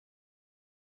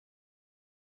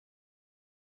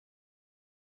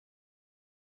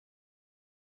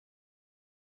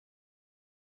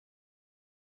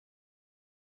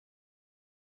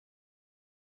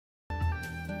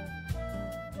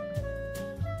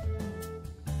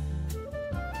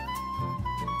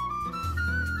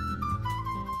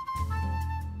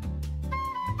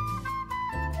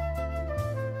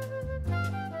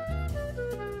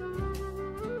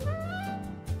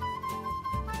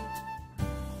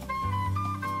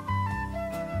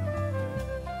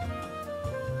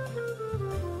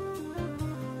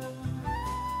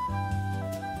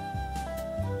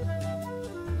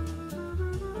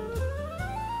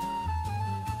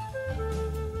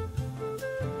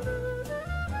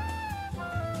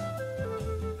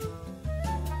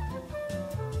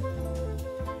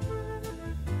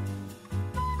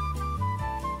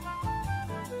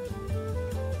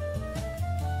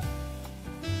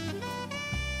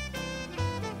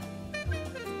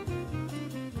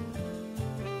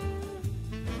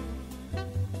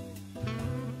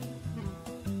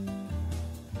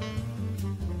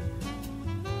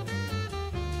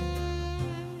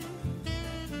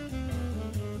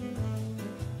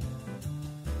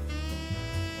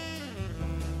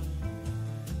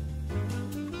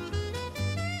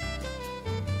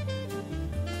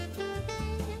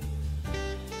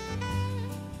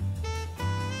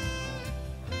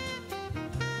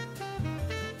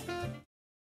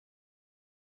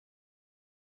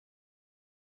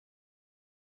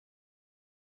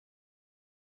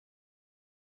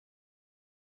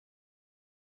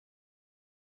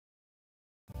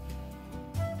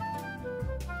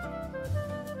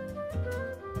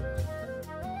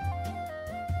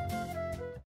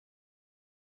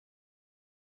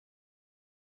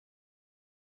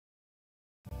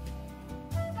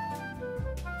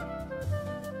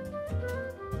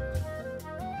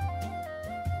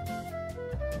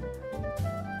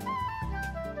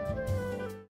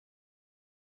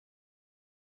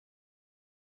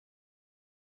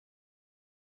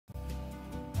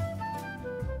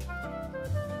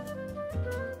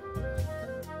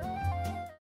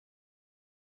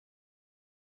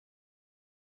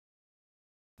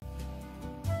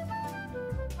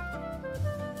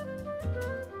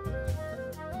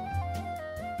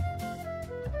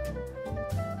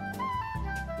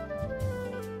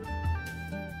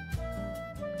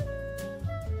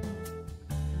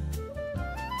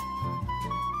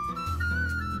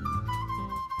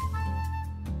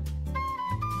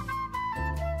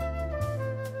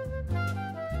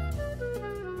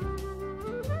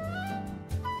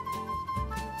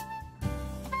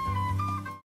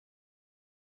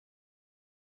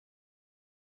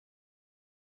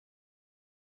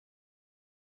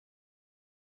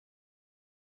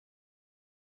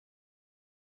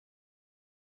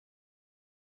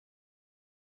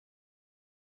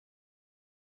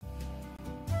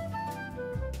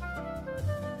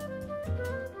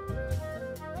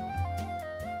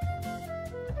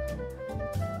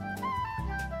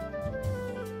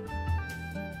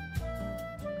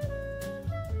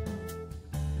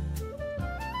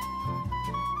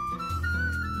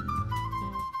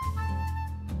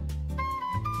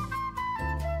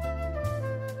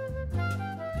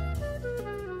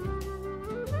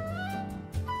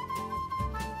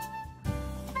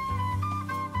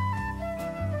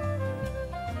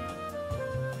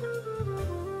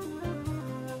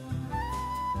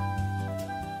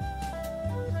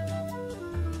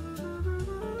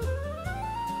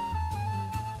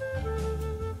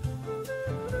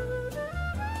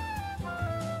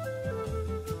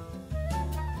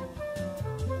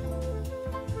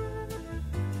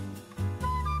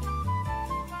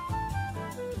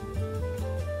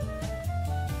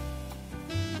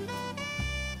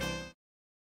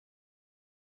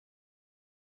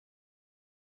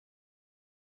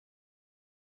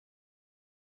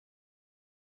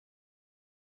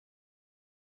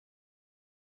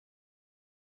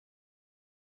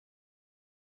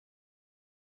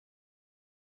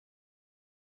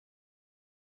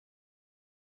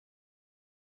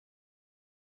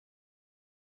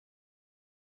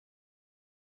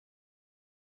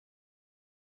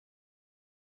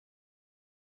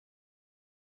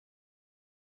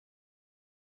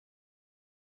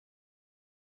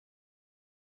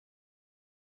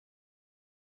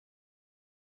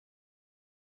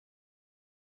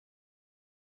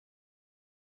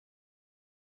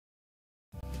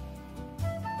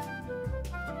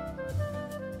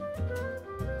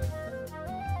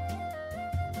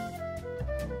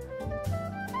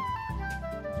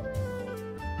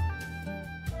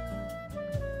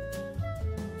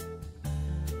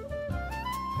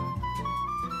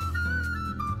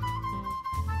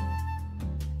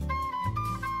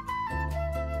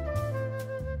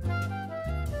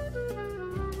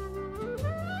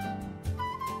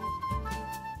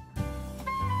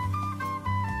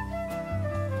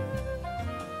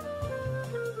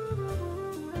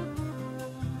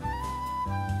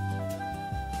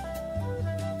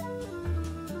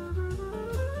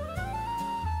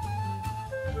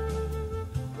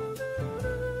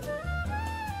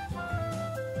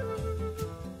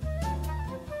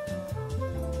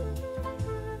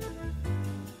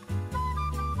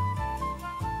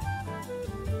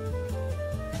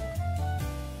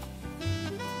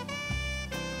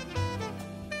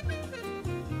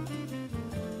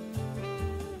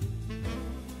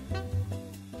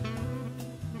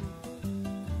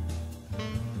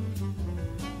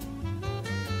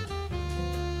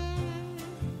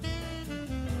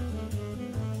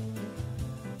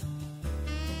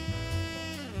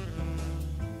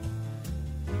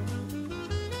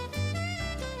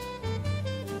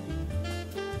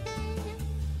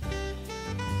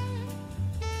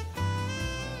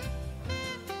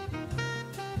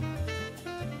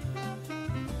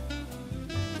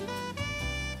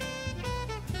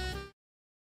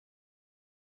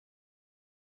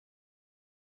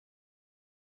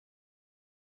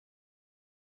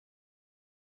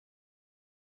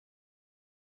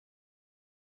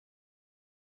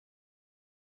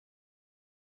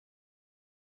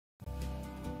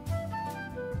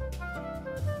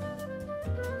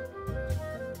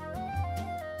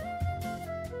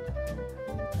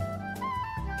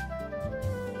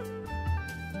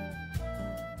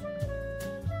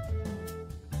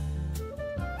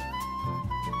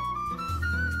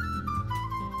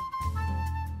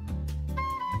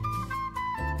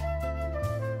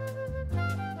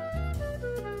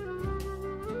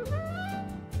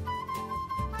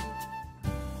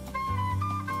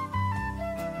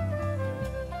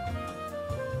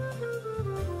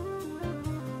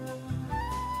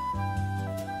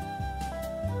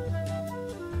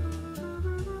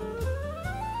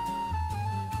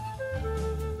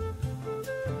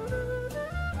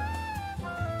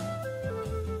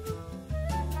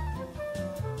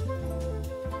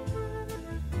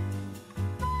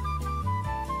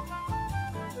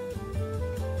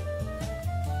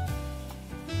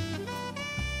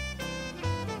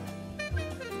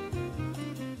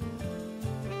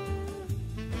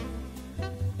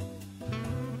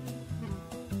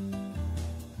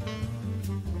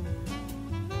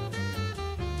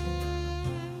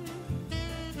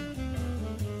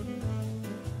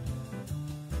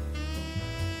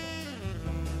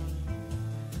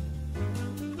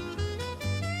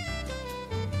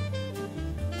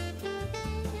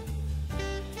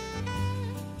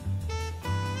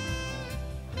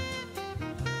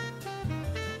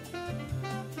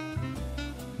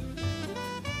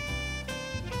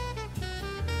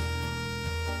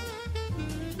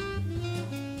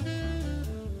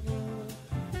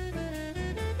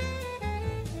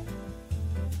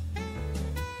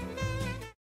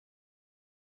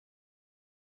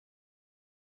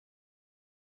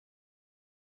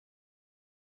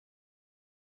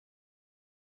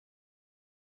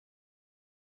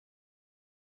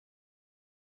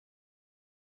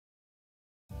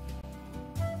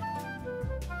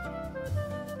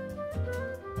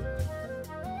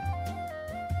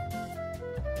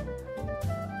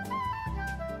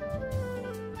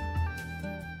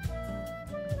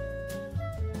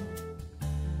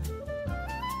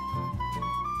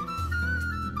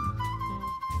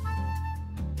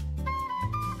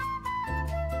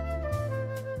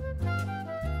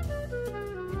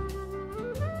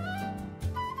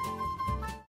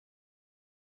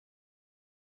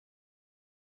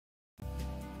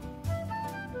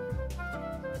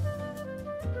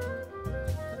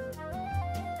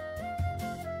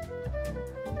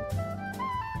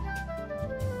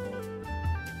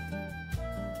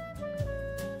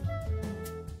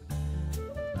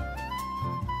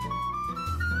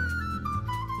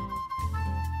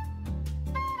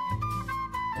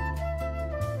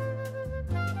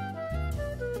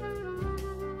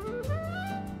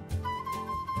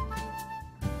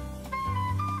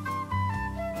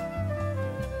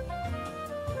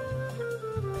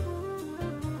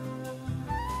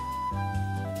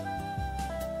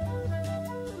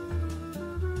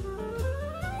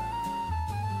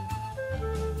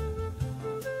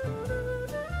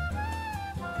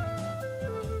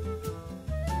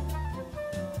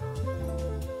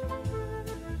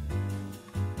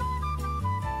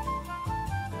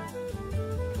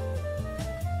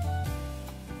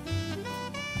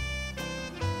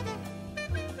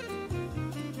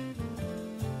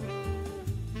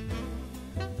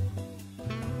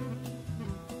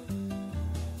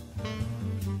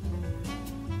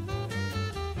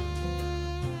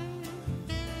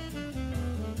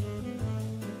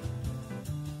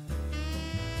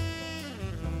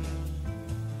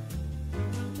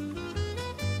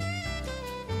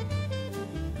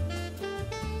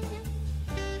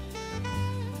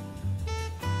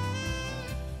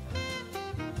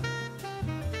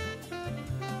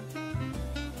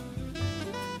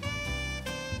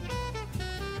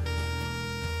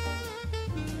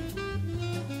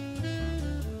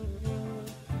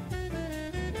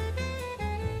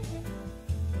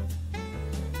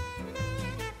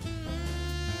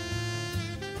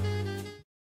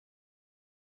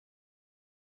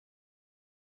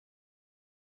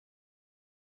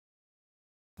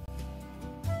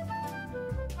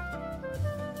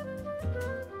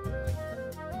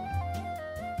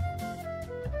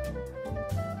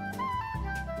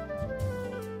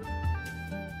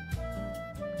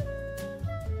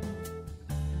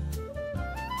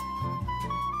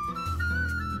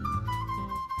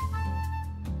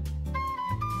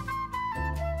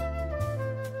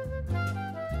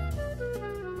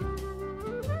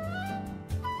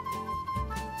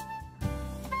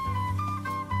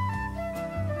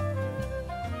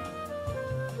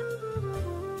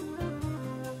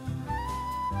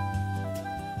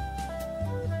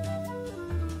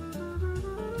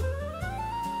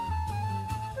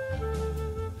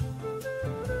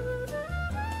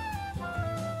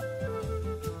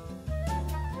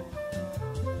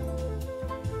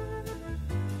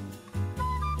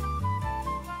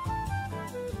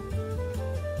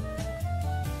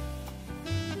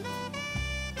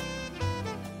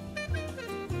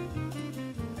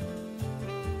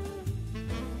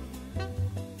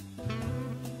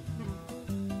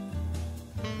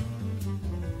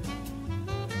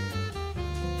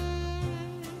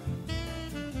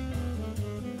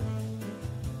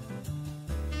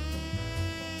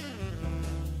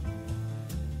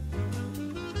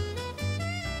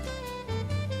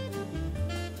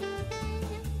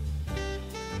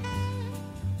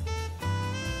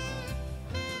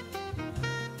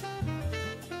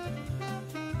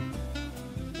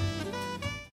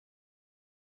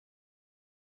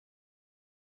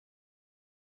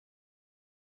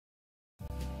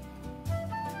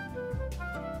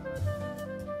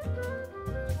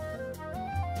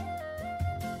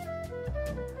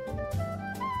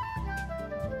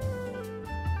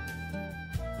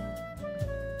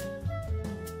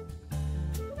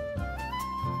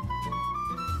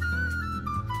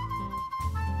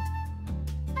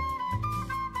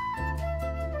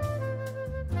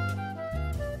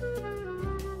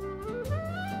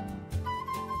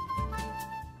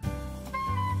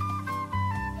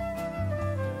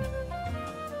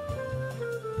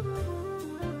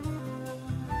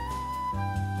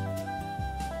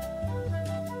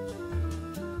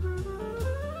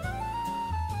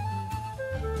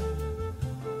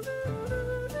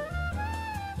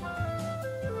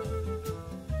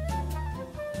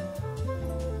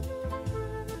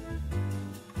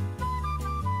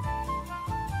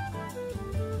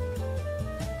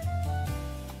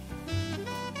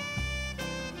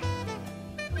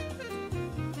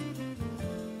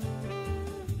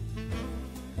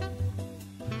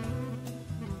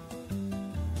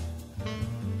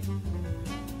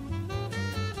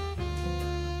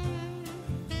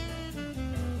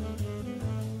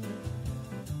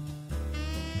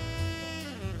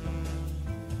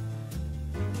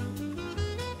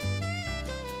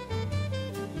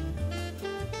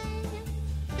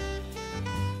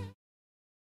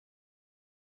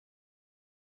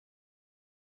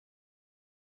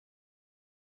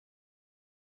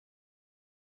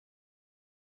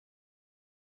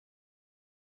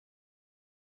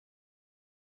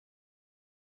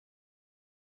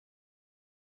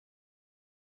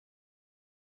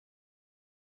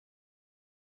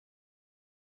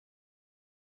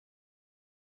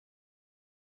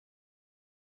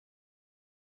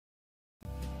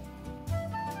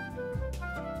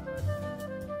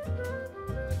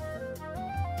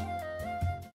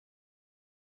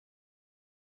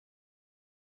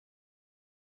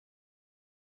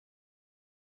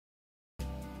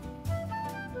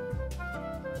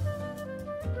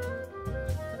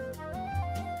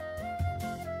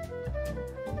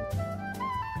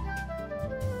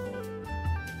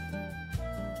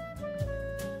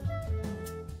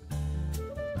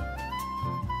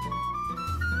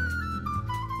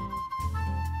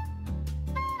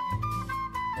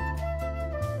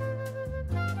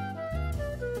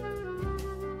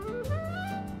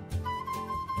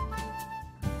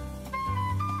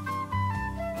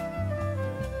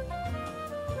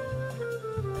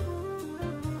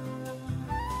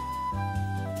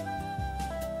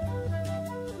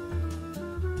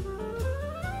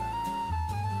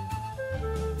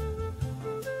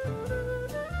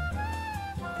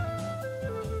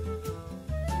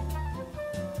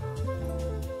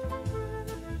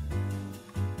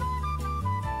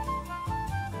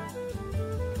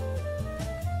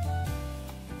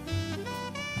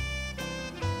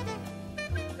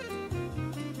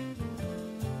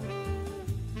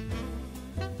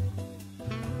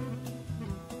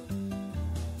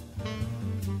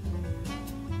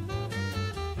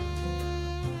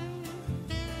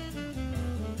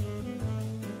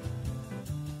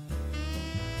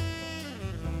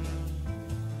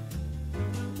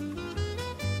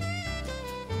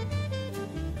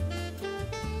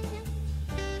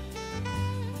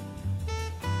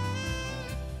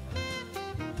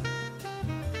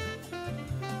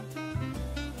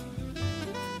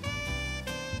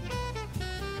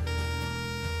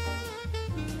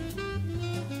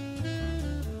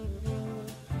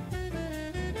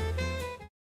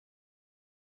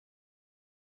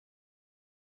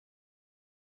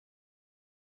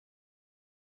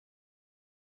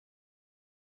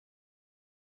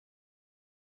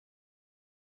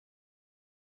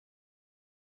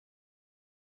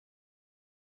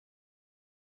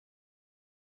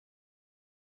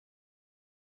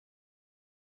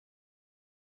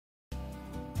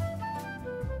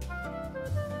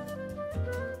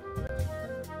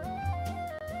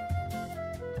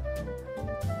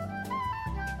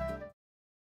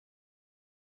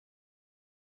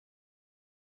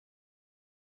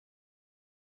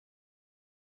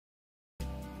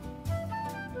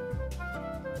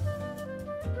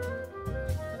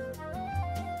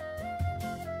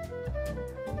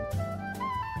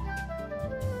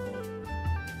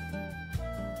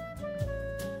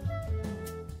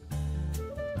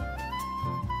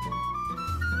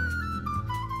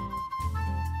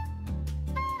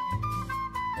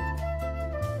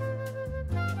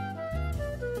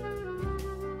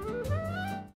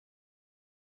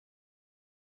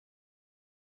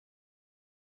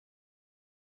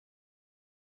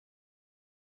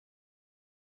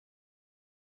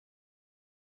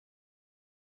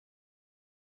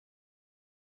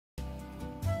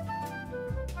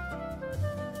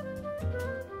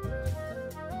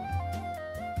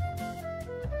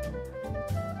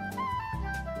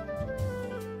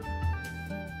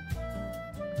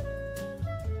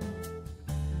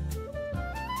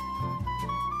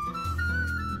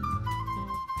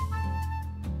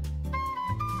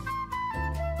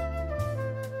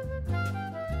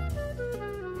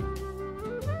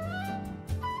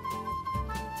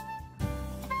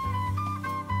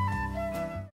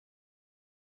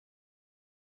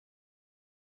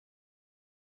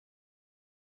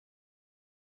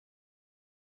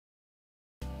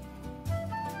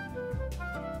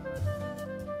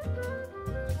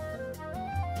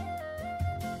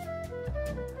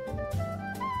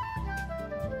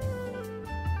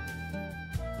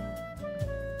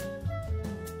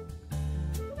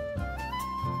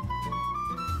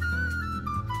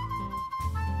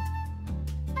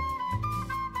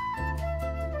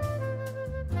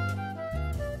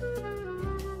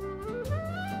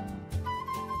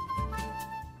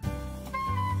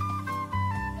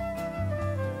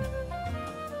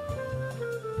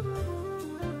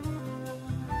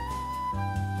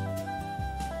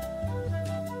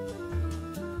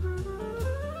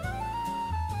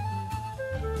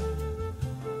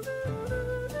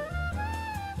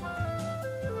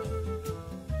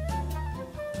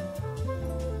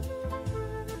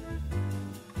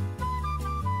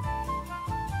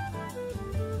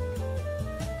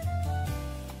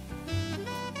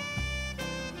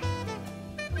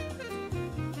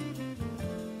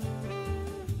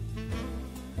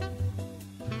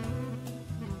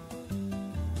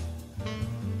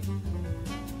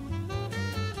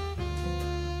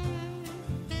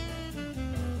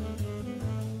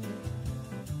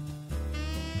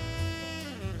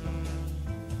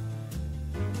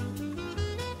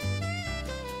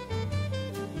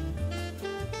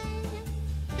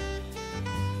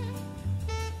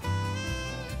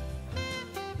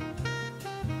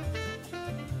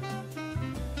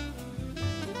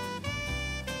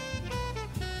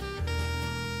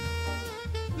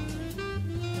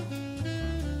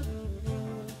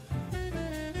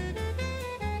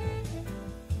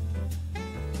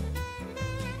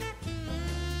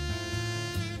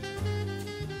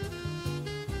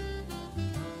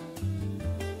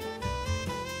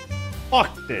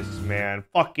 Fuck this, man.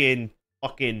 Fucking.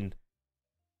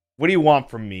 What do you want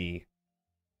from me?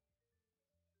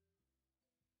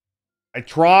 I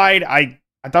tried. I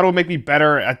thought it would make me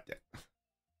better at...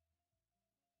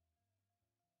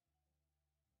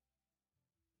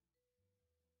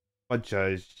 Bunch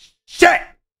of shit!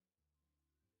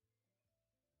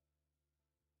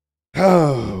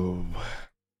 Oh.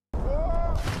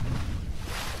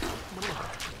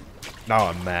 Now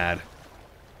I'm mad.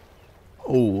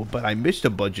 Oh, but I missed a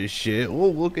bunch of shit. Oh,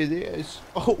 look at this.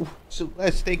 Oh,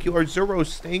 Celeste, thank you.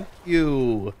 Arzuros, thank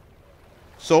you.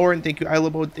 Soren, thank you.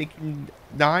 Ilabo, thank you.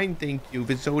 Nine, thank you.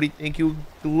 Vizodi, thank you.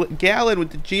 Gallon with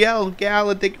the GL.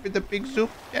 Gallon, thank you for the big soup.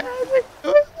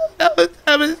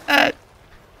 That was that.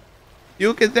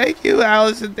 Yuka, thank you.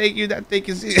 Allison, thank you. That, thank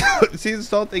you. Season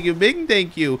Salt, thank you. Ming,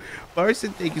 thank you.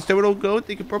 Barson, thank you. Stubborn Old Goat,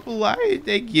 thank you. Purple Lion,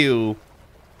 thank you.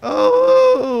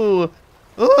 Oh,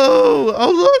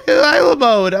 look at Isla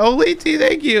Mode. Oh, T,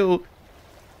 thank you.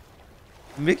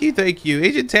 Mickey, thank you.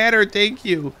 Agent Tanner, thank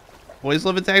you. Boys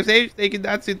Love Attacks, Age, thank you.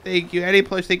 Natsu, thank you. Eddie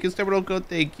Plush, thank you. Stubborn Old Goat,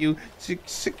 thank you.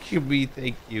 Secure,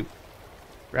 thank you.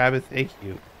 Rabbit, thank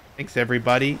you. Thanks,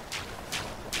 everybody.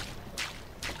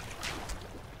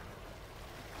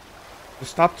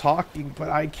 Just stop talking, but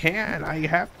I can. I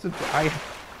have to.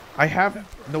 I have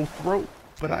no throat,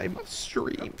 but I must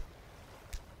stream.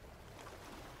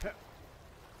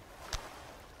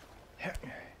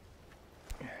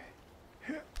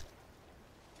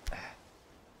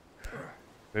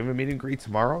 We have a meet and greet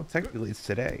tomorrow? Technically, it's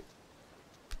today.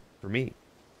 For me.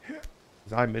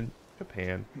 Because I'm in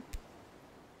Japan.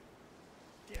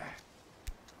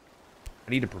 I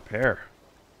need to prepare.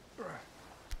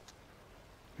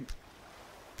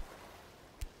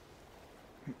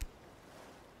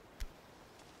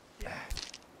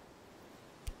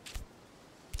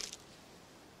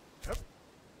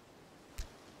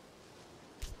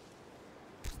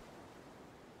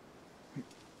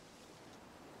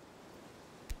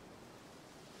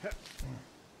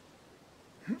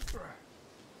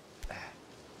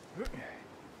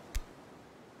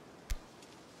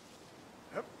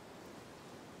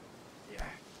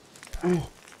 Ooh,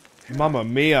 Mamma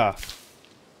Mia.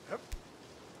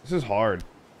 This is hard.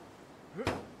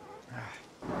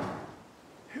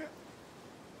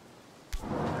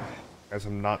 Guys,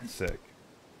 I'm not sick.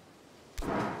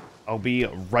 I'll be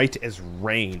right as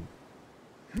rain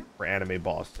for Anime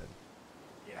Boston.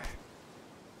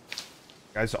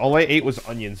 Guys, all I ate was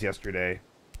onions yesterday.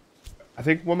 I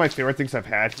think one of my favorite things I've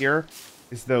had here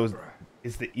is the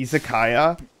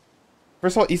izakaya.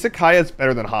 First of all, izakaya is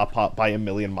better than hot pot by a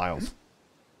million miles.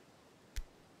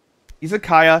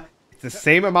 Izakaya, it's the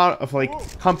same amount of like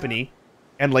company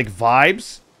and like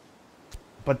vibes,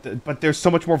 but there's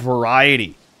so much more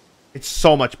variety. It's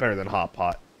so much better than hot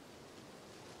pot.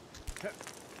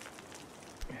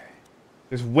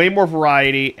 There's way more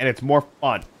variety and it's more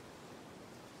fun.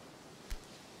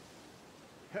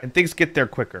 And things get there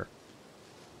quicker.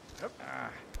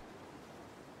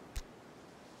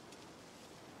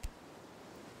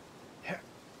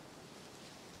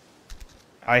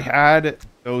 I had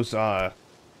those, it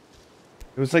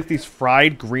was like these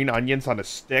fried green onions on a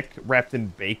stick wrapped in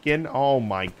bacon. Oh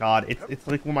my god, it's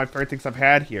like one of my favorite things I've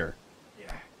had here.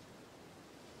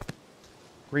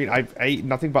 Green, I ate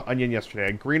nothing but onion yesterday. I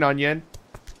had green onion.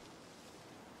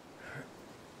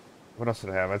 What else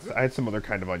did I have? I had some other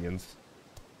kind of onions.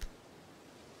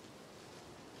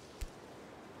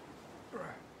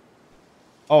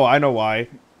 Oh, I know why.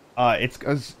 It's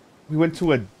because we went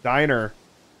to a diner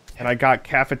and I got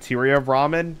cafeteria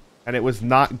ramen and it was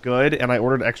not good and I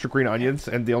ordered extra green onions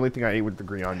and the only thing I ate was the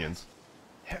green onions.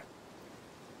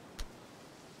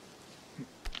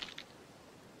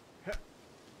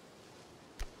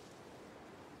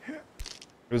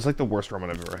 It was like the worst ramen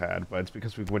I've ever had, but it's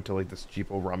because we went to like this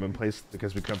cheapo ramen place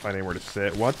because we couldn't find anywhere to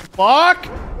sit. What the fuck?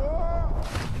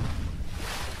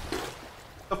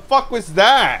 The fuck was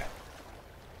that?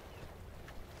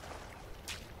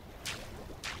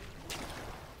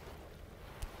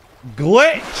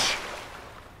 Glitch!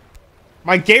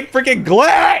 My game freaking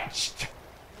glitched!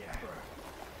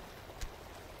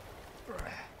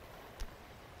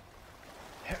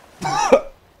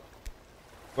 What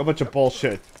a bunch of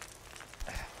bullshit.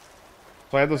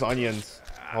 So I had those onions.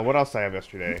 Well, what else did I have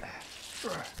yesterday?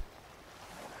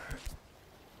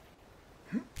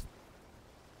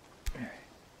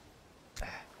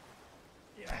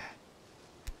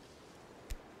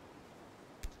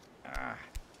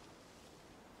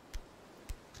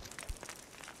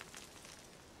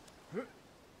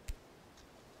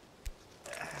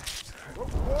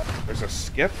 There's a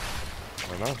skip? I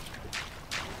don't know.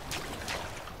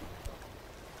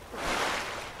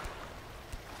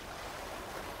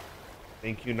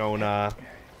 Thank you, Nona.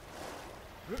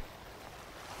 You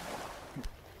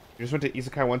just went to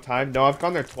Isekai one time? No, I've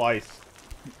gone there twice.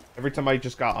 Every time I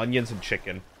just got onions and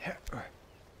chicken.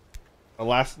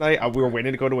 Last night, we were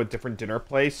waiting to go to a different dinner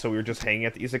place, so we were just hanging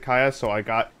at the izakaya, so I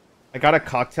got a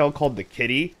cocktail called the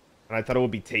Kitty, and I thought it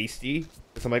would be tasty.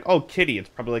 Because I'm like, oh, Kitty, it's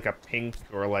probably like a pink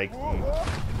or like,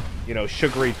 you know,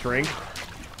 sugary drink.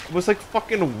 It was like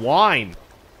fucking wine.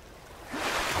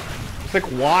 It's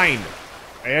like wine.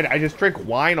 I just drink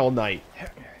wine all night.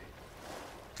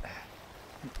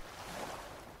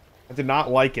 I did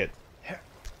not like it.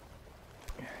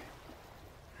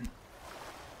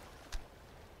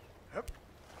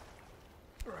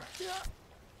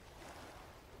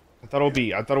 I thought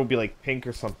it would be like pink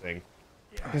or something.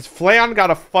 Because Flayon got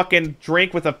a fucking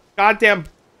drink with a goddamn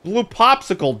blue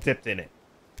popsicle dipped in it.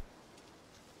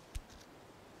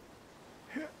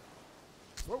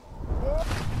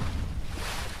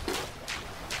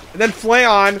 And then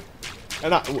Flayon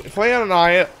and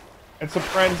I and some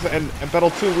friends and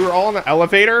Bettel too, we were all in the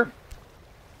elevator.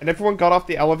 And everyone got off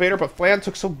the elevator, but Flayon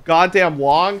took so goddamn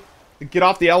long to get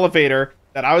off the elevator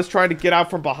that I was trying to get out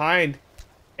from behind.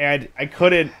 And I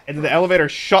couldn't, and then the elevator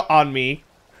shut on me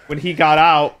when he got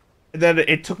out. And then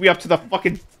it took me up to the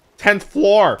fucking 10th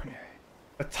floor.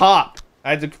 The top.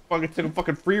 I had to fucking take a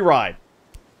fucking free ride.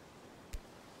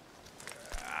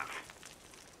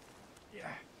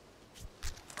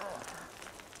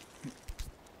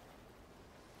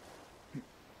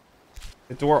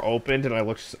 The door opened and I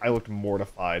looked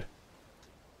mortified.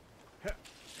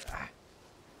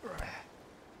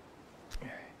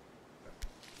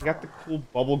 I got the cool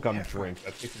bubblegum drink.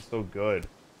 That tasted so good.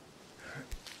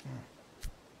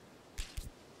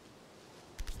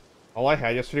 All I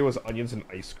had yesterday was onions and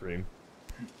ice cream.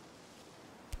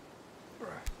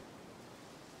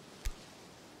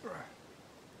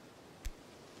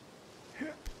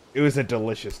 It was a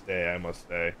delicious day, I must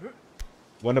say.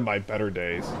 One of my better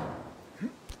days.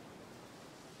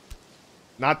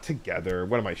 Not together.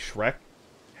 What am I, Shrek?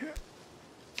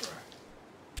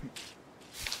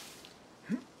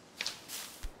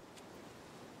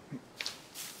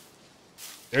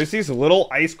 There's these little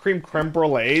ice cream creme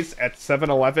brulees at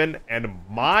 7-Eleven, and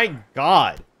my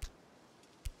god.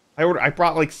 I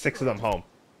brought like 6 of them home.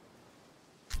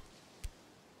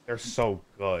 They're so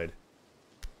good.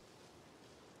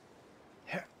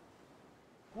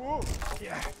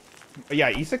 But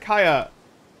yeah, Isekai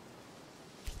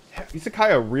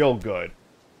real good.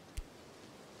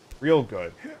 Real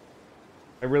good.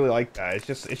 I really like that.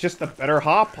 It's just the better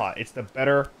hot pot. It's the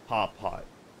better hot pot.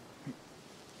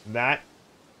 And that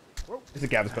is a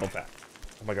Gavis Bettel pack.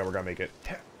 Oh my god, we're gonna make it.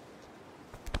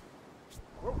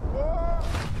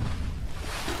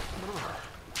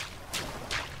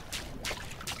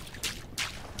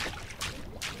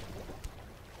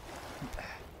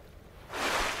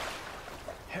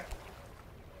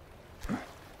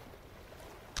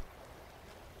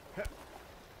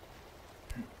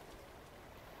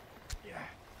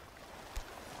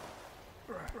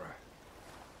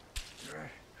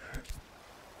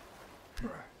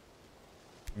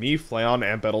 Me, Flayon,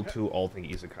 and Bettel 2 all think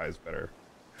Isekai is better.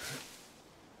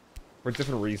 For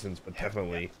different reasons, but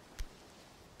definitely.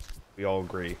 We all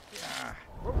agree.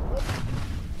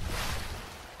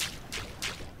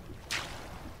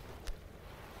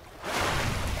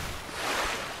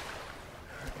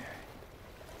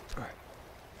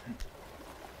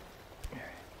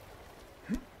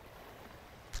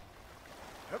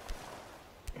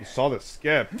 You saw the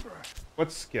skip.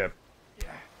 What skip?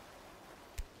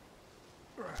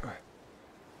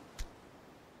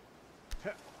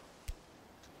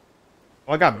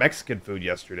 Well, I got Mexican food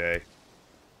yesterday.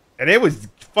 And it was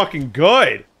fucking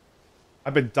good.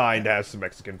 I've been dying to have some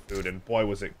Mexican food, and boy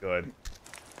was it good.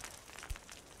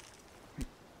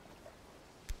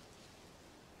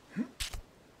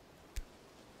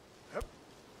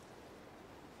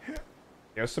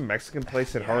 There's some Mexican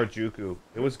place in Harajuku.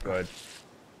 It was good.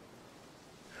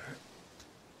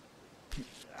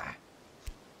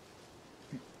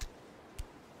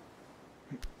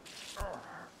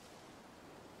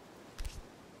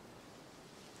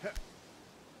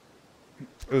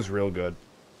 It was real good.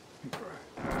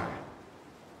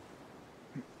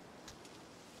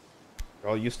 You're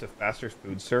all used to faster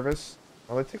food service?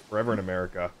 Well, they take forever in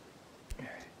America.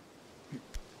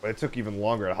 But it took even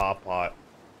longer at Hot Pot.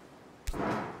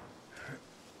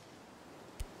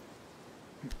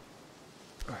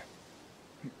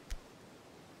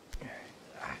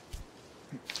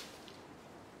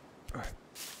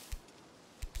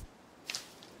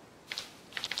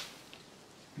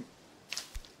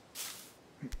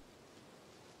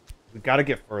 We gotta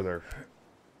get further.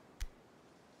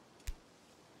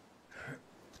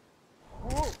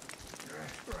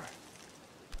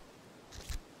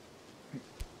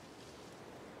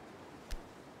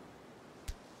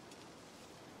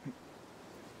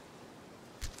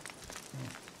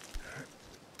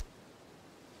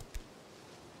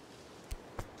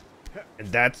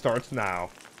 And that starts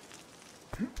now.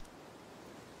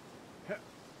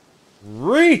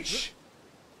 Reach!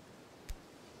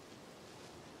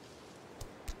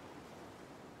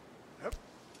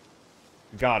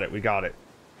 We got it, we got it.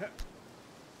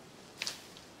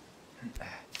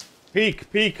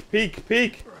 Peek, peek, peek,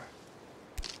 peek.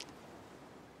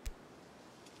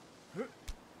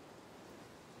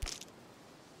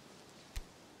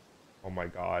 Oh my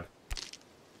god.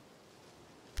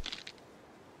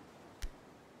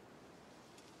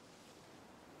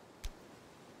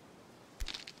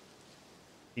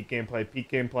 Peak gameplay,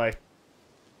 peak gameplay.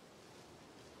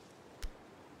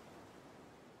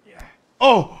 Yeah.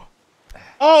 Oh!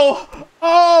 Oh!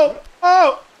 Oh!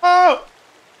 Oh! Oh! Oh!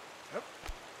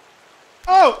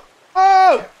 Oh!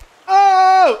 Oh!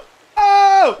 Oh!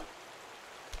 Oh!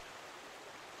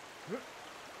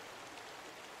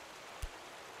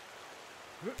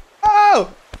 Oh!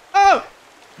 Oh! Oh!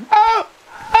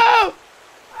 Oh!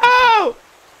 Oh!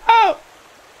 Oh!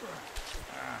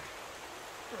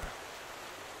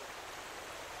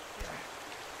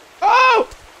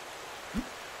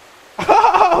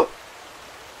 Oh!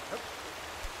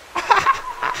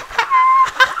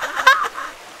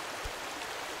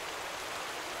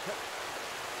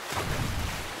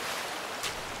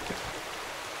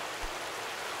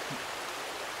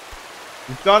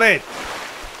 You've done it!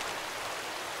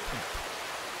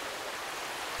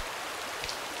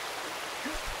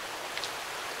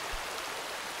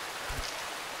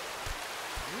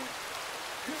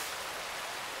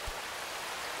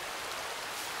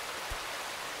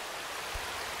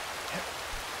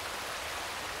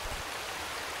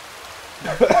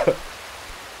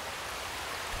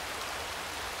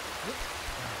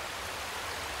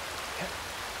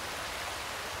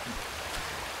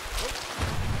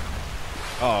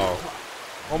 Oh.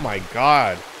 Oh my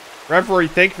god. Referee,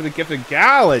 thank you for the gift of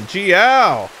gallon.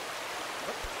 GL.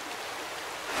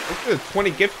 Look at the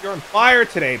 20 gifts. You're on fire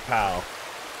today, pal.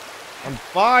 On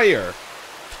fire.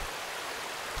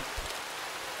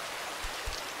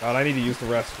 God, I need to use the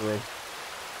restroom.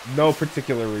 No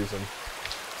particular reason.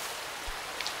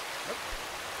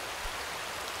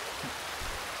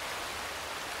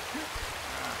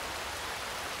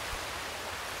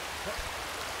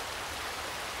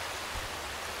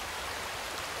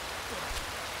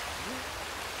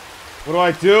 What do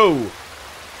I do?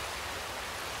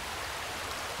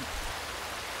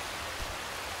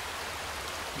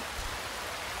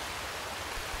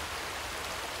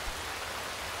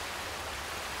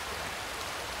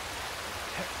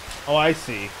 Oh, I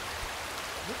see.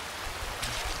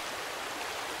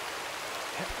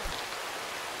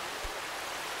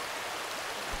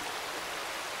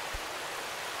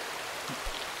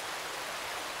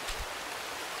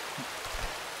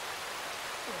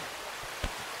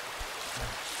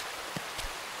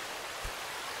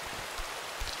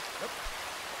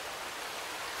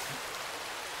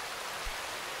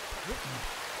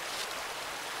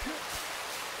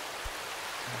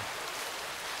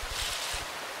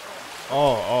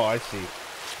 Oh, I see.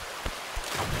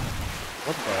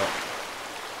 What the?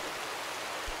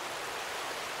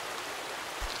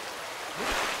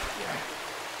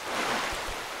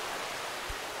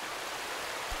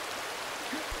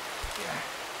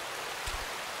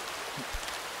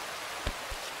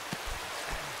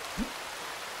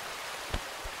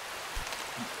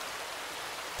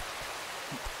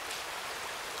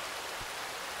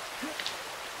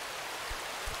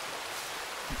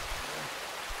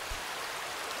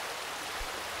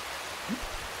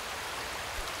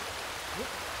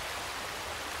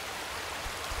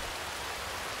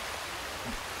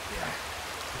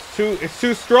 It's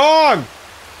too strong!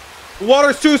 The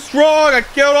water's too strong! I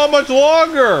can't go much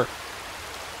longer!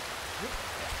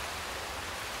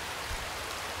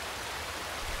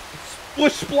 It's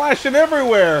splish splashing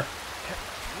everywhere!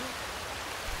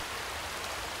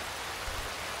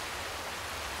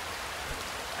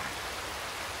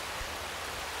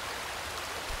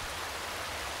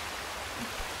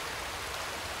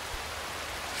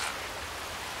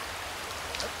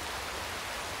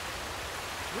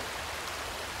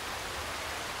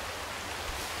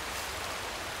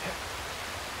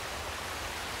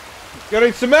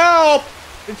 Getting some help!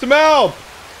 Need some help!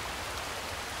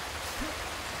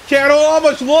 Can't hold on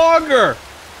much longer!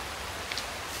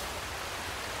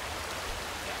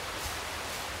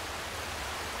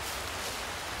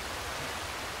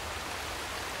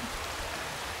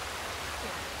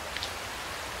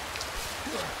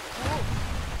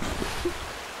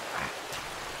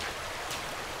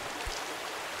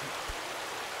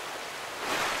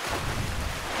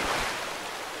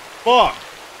 Fuck!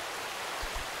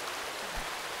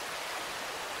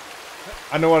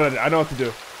 I know what to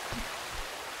do.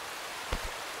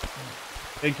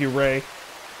 Thank you, Ray.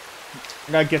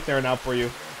 I gotta get there now for you.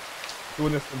 I'm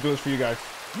doing this for you guys.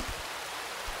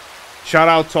 Shout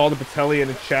out to all the Bettel in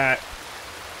the chat.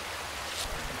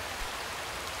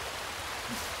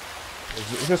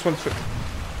 Is this one's...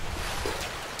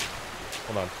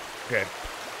 Hold on. Okay.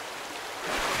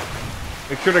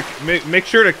 Make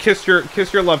sure to kiss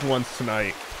your loved ones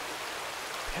tonight.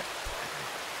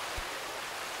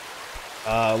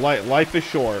 Life is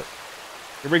short.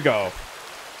 Here we go.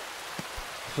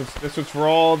 This one's for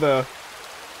all the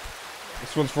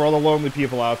lonely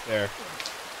people out there.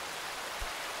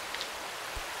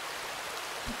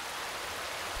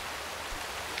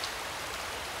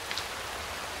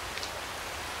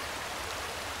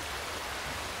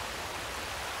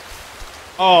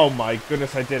 Oh my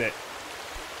goodness, I did it.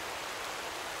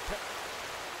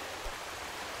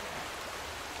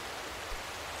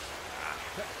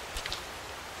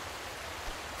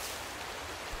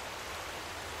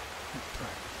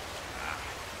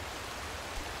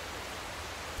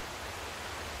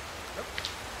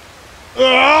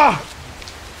 Ah!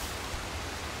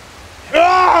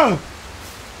 Ah!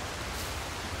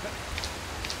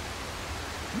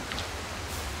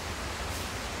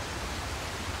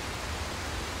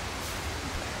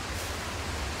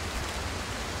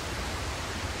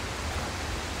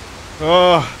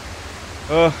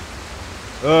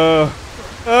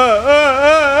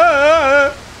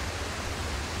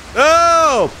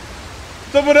 Help!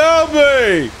 Someone help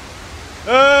me!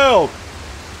 Help!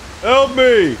 Help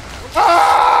me!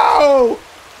 Ow!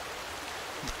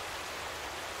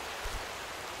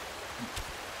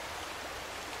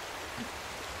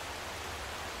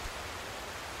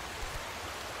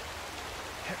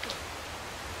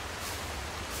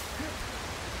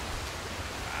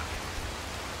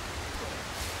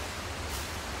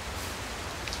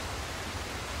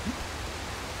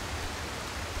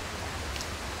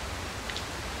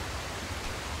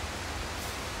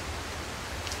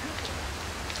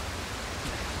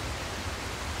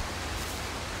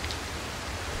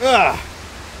 Ugh.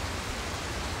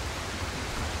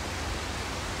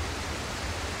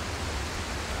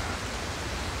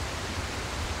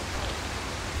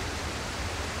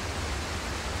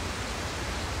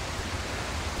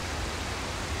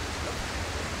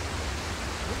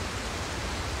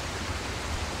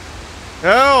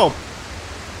 Help!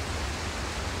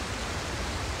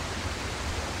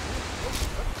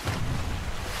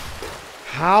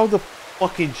 How the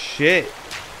fucking shit?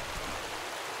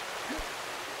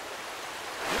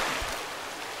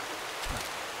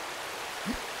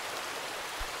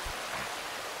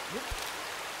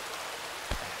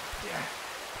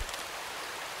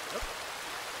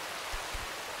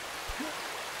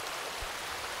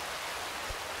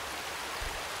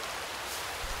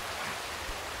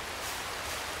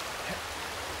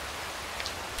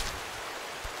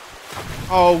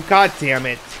 Oh, god damn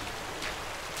it.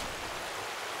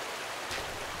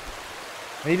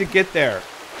 I need to get there.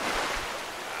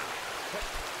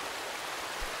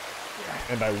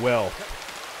 And I will.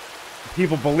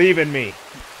 People believe in me.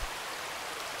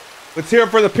 Let's hear it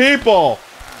for the people!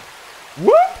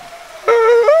 Woo!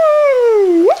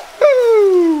 Woo!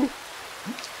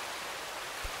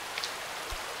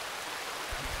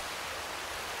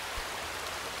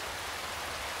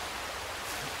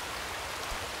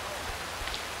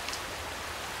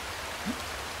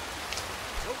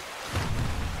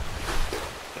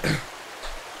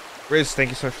 Riz, thank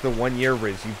you so much for the 1 year,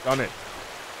 Riz. You've done it.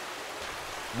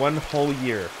 1 whole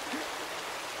year.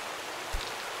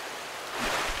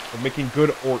 We're making good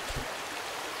art.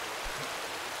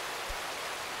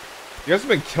 You guys have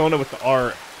been killing it with the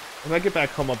art. When I get back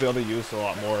home, I'll be able to use a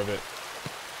lot more of it.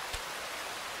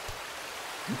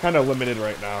 I'm kind of limited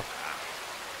right now.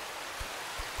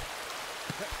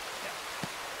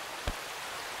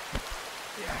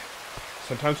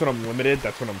 Sometimes when I'm limited,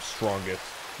 that's when I'm strongest.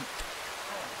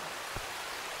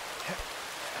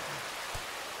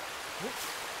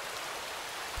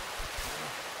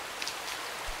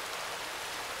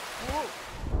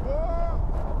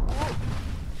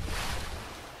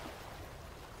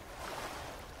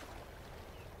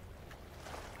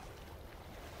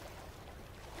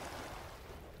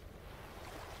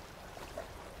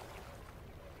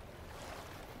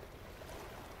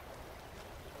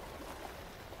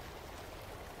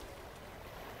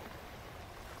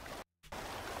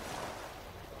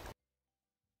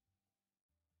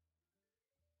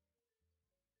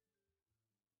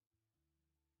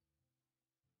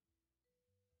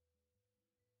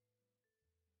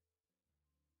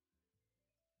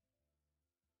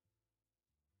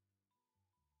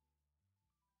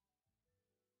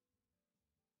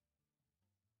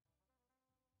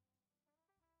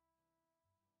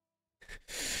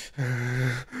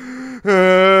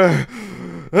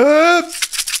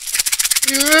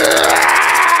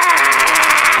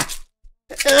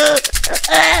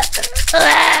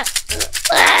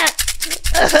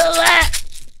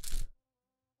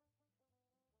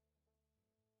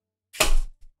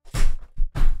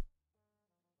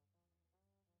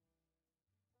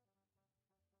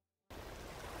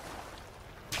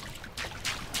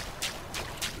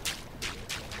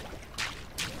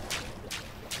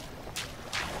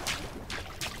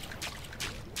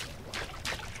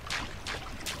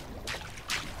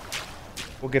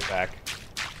 We'll get back.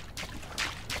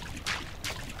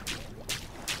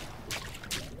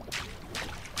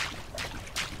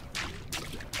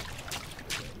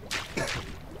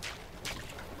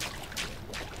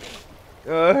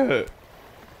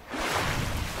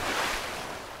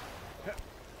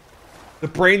 The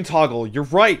brain toggle, you're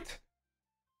right.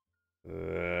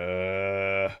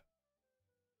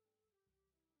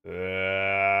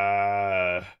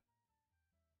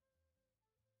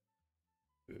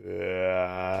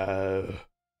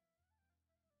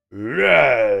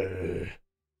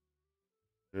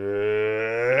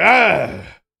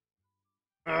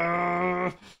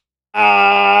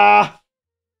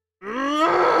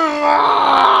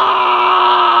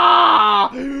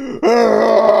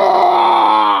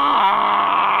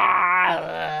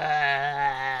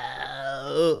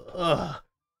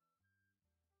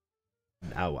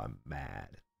 Now I'm mad.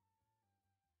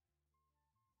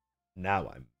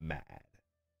 Now I'm mad.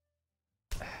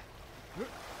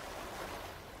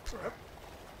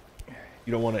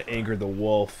 You don't want to anger the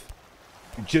wolf.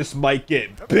 You just might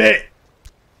get bit.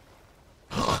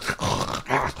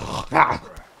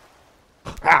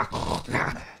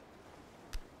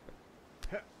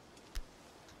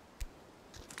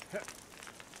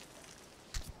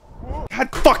 God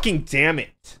fucking damn it.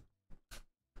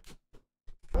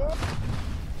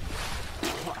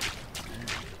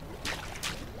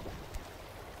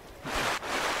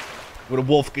 When a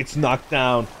wolf gets knocked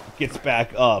down, it gets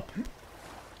back up.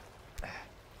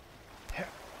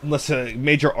 Unless a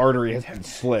major artery has been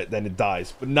slit, then it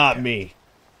dies. But not me.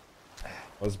 I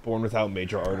was born without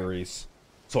major arteries,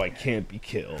 so I can't be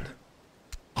killed.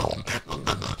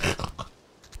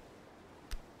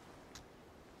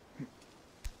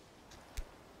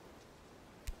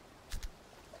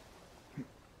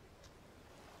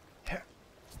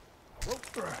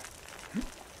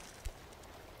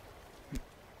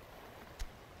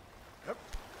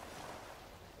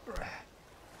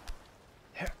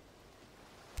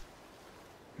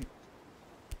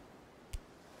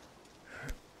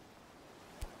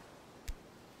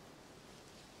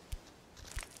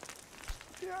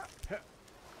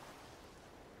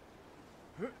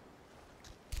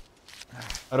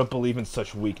 I don't believe in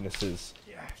such weaknesses,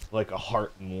 like a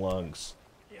heart and lungs.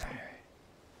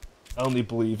 I only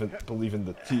believe in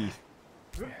the teeth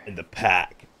and the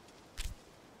pack,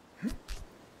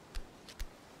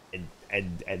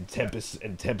 and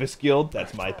Tempest Guild.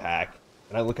 That's my pack,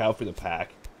 and I look out for the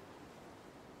pack.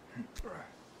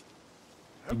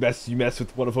 You mess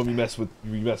with one of them, you mess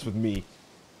with me.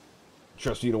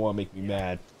 Trust me, you don't want to make me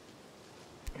mad.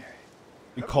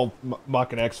 We called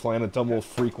Mach and X flying a dumb little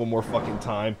freak one more fucking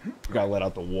time. We gotta let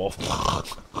out the wolf.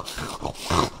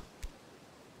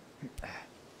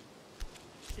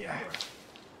 Yeah.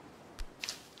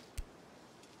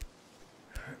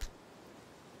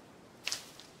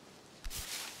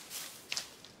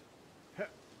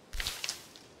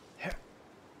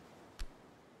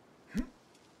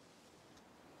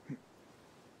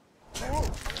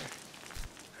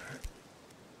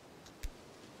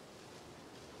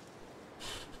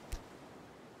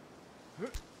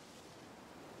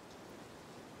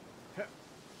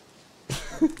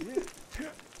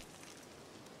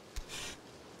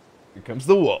 Here comes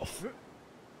the wolf.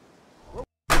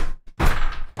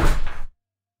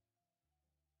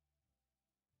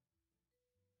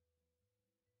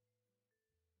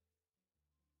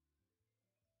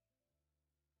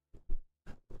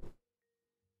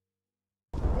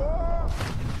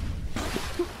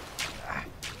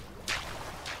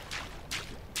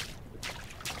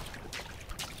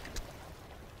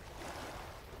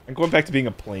 I'm going back to being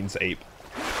a plains ape.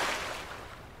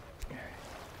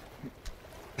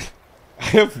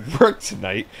 I have work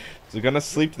tonight, so I'm gonna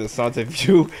sleep to the sounds of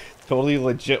you totally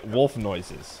legit wolf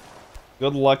noises.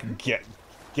 Good luck,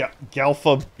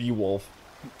 Galfa Beewolf.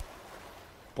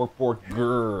 Bork bork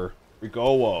grrr.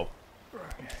 Rigowo.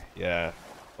 Yeah.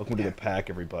 Welcome to the pack,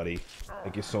 everybody.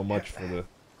 Thank you so much for the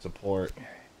support.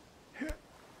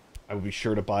 I will be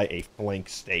sure to buy a flank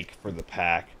steak for the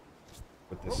pack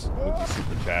with these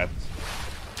super chats.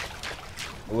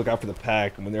 I look out for the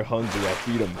pack, and when they're hungry, I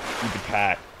feed them. Feed the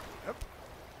pack.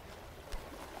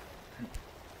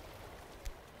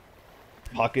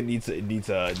 Pocket needs a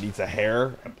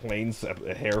hare,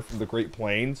 a hare from the Great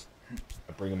Plains.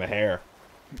 I bring him a hare.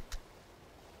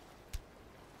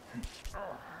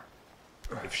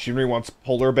 If Shinri wants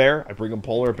polar bear, I bring him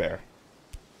polar bear.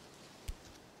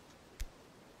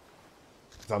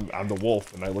 'Cause I'm the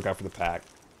wolf, and I look out for the pack.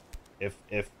 If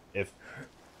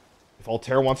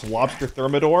Altair wants lobster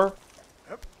thermidor,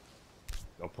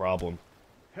 no problem.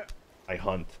 I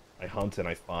hunt and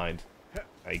I find,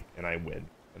 and I win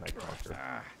and I conquer.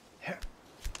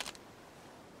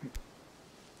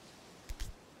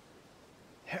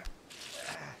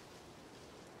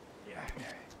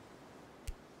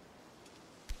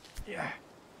 Yeah.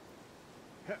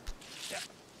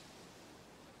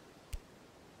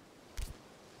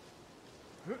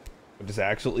 What does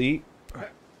Axel eat?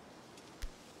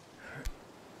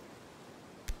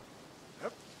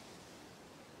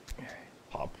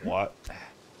 Pop what?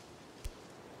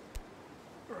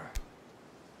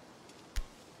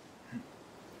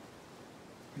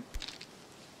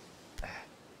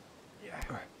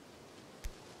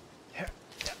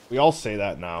 We all say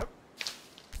that now.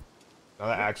 Now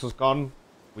that Axel's gone,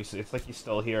 it's like he's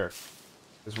still here.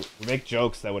 We make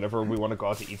jokes that whenever we want to go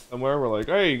out to eat somewhere, we're like,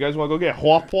 hey, you guys want to go get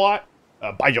hot pot?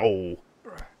 Bayo.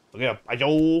 Okay,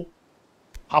 bayo.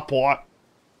 Hot pot.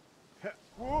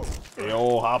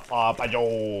 Yo, hot pot,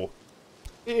 bayo.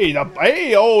 Hey, the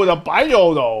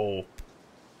bayo though.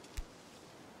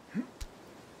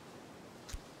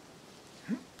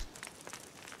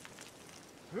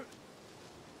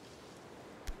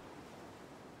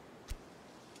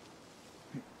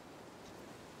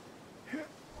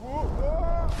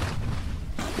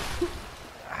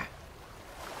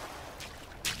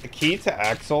 The key to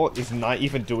Axel is not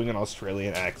even doing an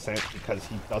Australian accent because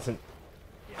he doesn't.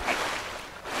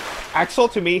 Axel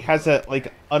to me has a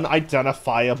like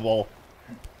unidentifiable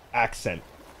accent.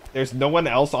 There's no one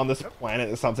else on this planet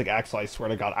that sounds like Axel. I swear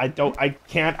to God, I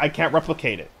can't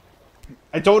replicate it.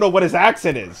 I don't know what his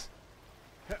accent is.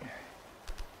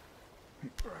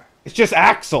 It's just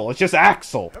Axel. It's just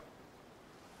Axel.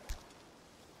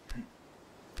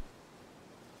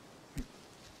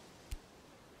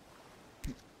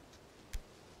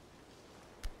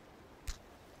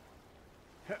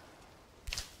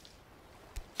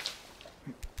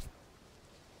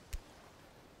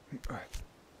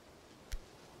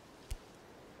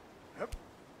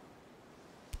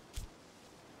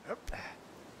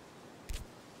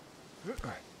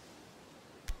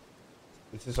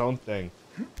 It's his own thing.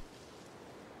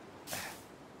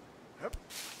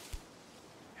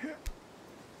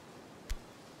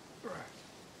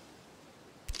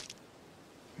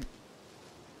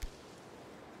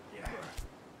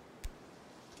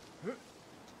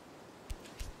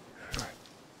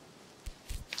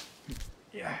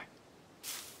 Yeah.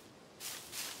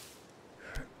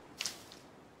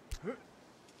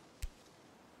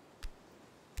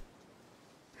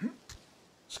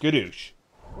 Skadoosh.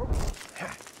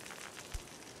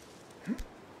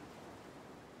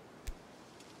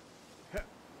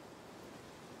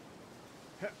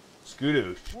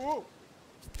 Skadoosh.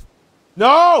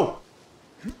 No!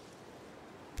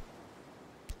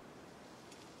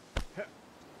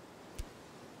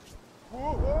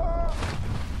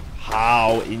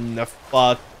 How in the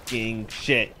fucking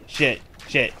shit.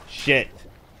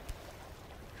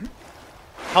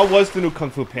 How was the new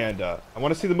Kung Fu Panda? I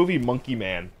want to see the movie Monkey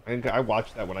Man. I think I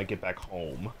watch that when I get back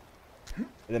home. And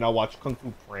then I'll watch Kung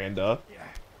Fu Panda.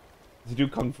 Does he do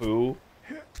Kung Fu?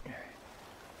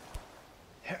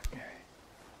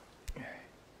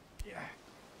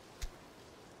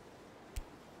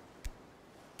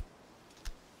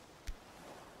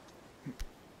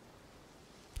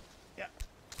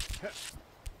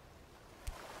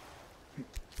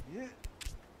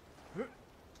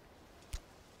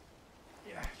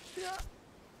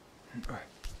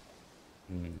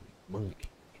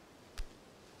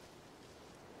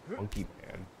 Monkey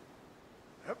Man.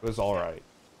 It was alright.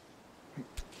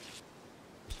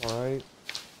 It's alright.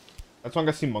 That's why I'm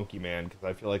gonna see Monkey Man, because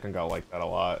I feel like I'm gonna like that a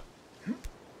lot.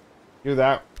 Hear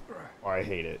that? Oh, I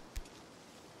hate it.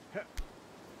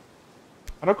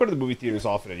 I don't go to the movie theaters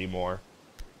often anymore.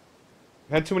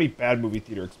 I've had too many bad movie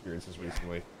theater experiences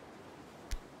recently.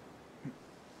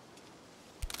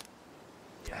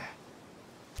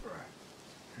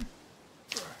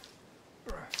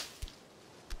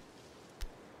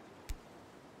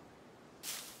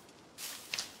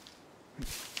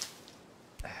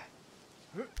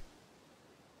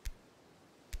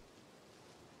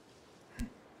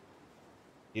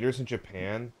 Theaters in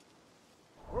Japan?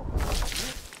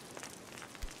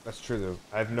 That's true, though.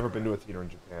 I've never been to a theater in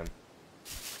Japan.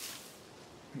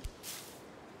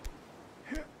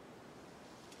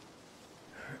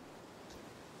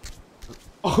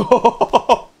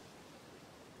 Oh!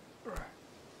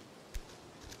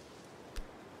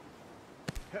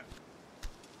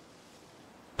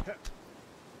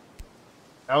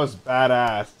 That was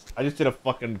badass. I just did a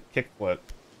fucking kickflip.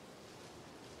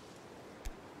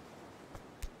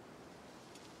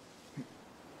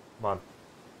 Come on.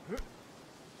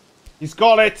 He's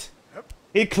got it!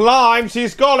 He climbs,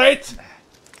 he's got it!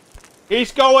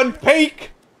 He's going peak!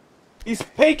 He's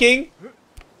peaking!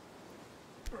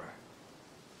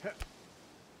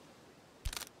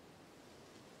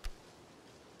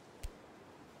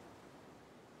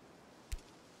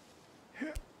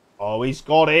 Oh, he's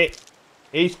got it!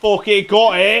 He's fucking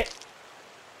got it!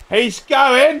 He's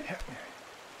going!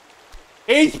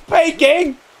 He's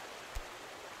peaking!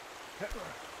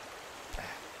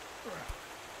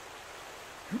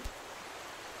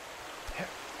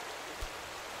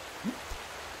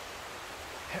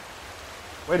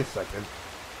 Wait a second.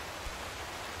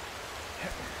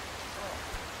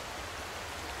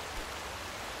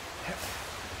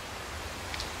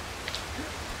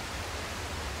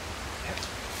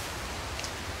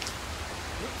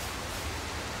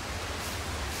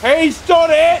 He's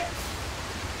done it!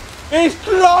 He's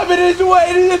climbing his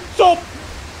way to the top!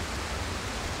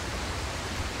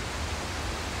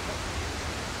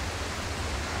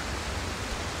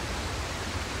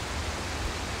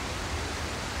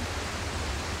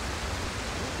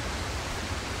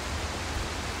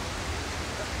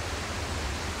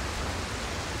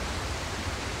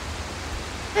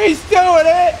 He's doing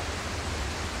it!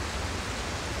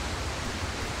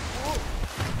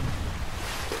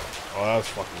 Oh, that was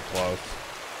fucking close.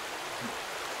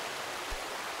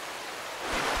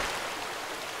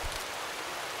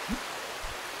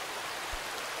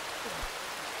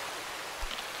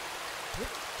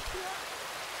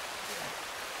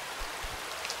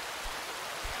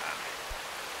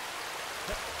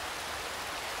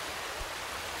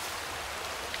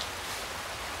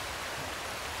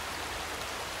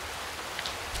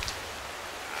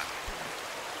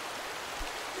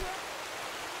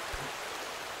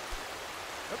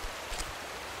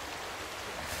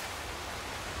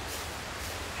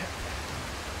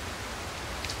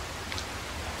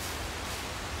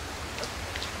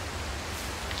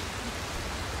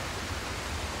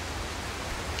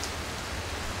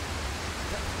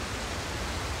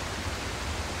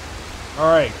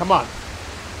 Alright, come on.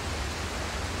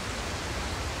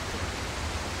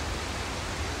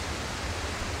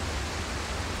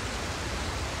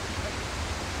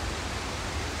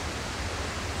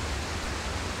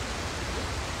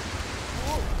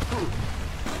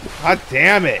 God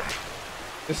damn it.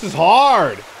 This is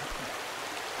hard.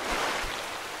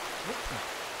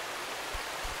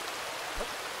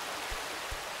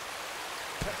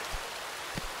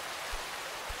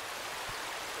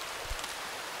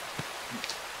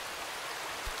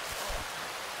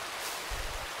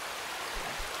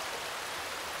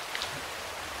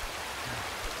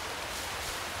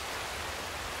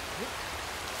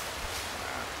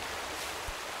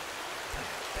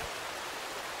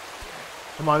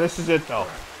 Come on, this is it though.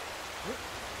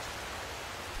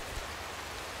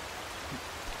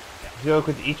 I feel like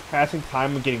with each passing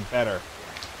time, I'm getting better.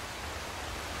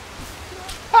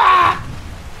 Ah!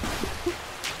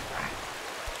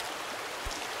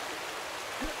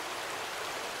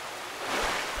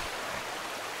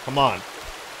 Come on.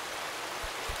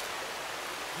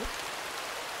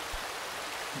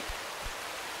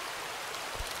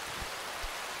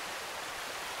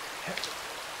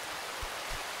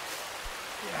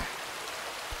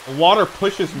 The water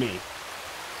pushes me.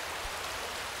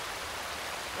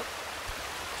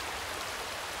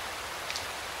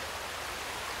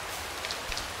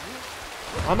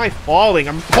 Why am I falling?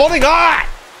 I'm holding on!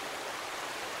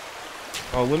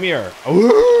 Oh, Lumiere.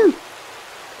 Ooh!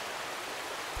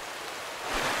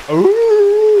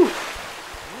 Ooh!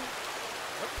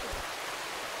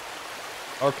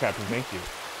 Oh, Captain, thank you.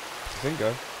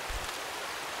 Zinga.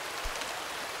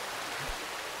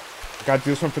 I gotta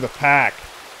do this one for the pack.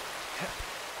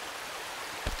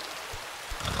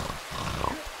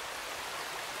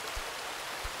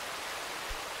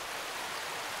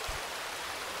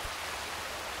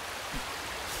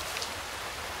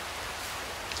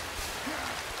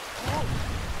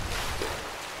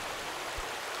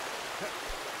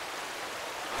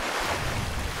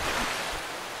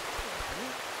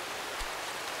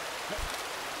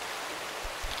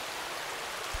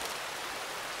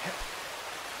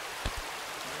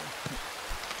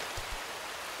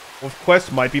 Wolf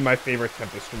Quest might be my favorite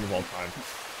Tempest stream of all time.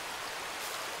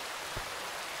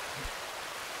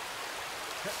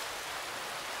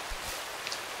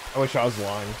 I wish I was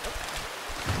lying.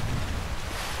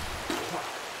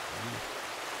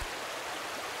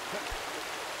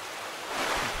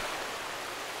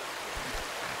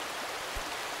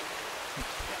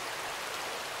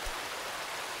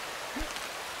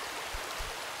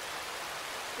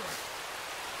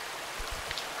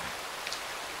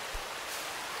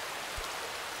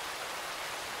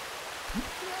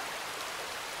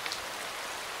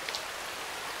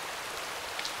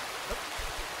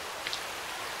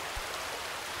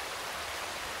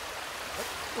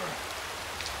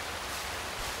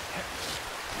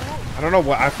 I don't know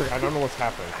what I don't know what's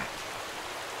happening.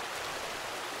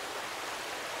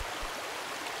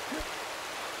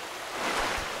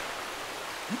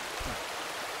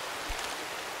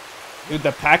 Dude,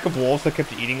 the pack of wolves that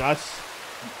kept eating us.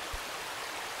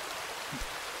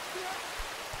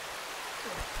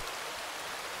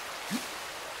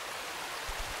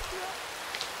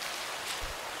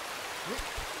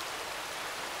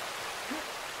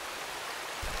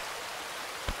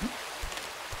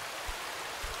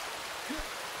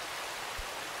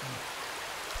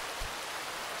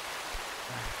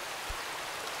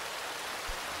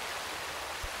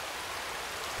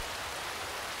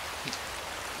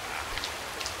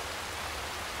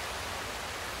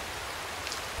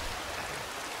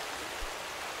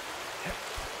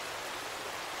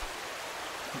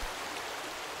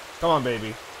 Come on,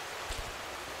 baby.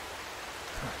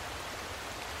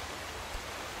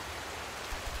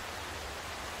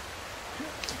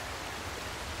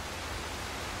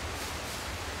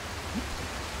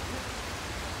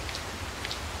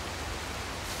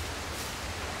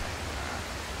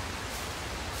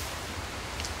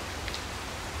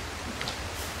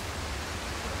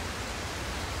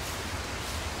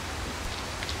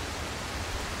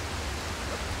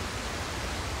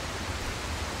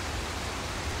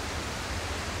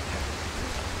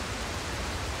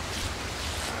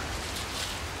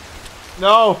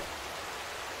 No!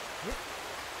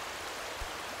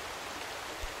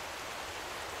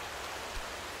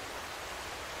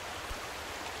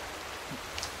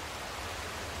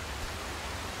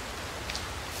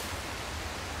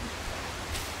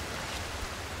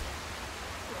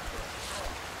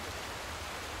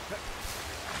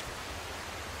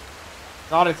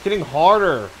 God, it's getting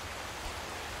harder.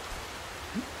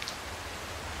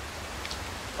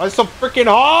 Why is it so freaking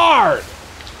hard?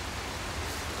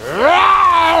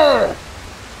 Rawr!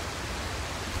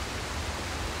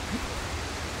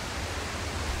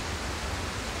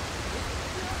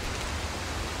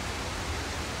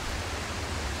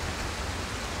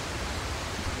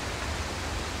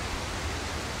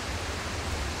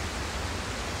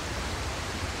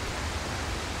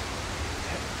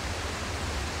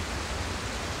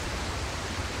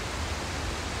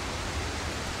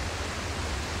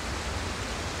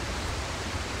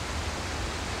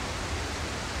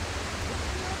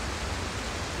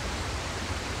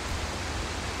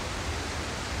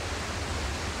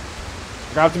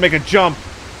 I have to make a jump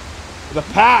with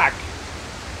a pack.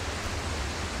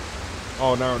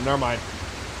 Oh no, never mind.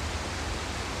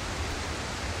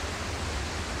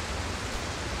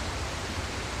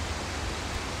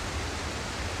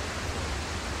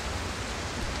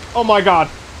 Oh my god.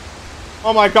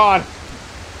 Oh my god.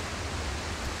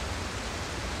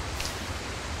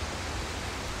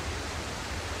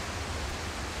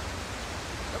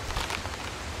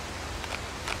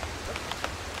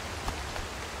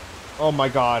 Oh my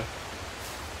god.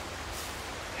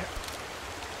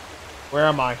 Where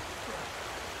am I?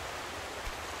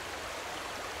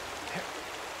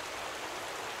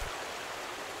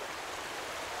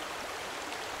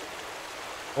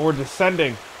 Oh, we're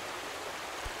descending.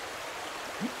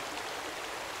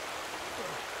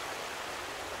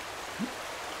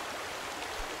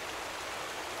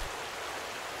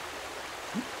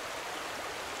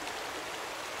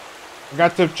 I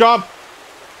got to jump.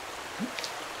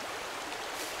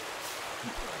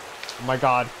 Oh my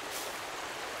god.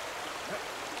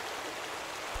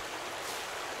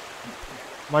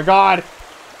 Oh my god.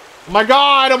 Oh my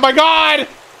god. Oh my god.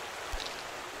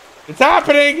 It's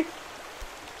happening.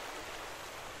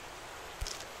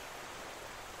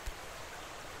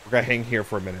 We're gonna hang here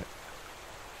for a minute.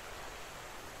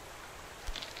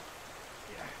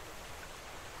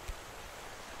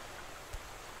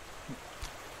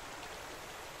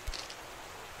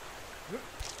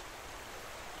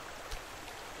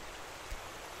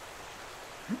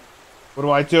 What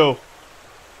do I do?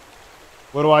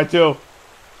 What do I do?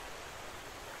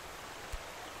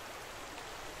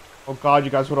 Oh god,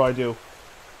 you guys, what do I do?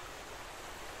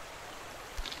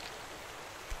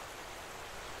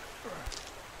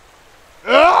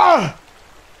 Ah!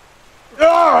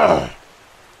 Ah!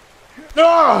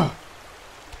 No!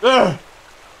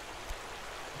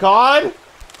 God?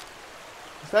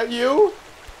 Is that you?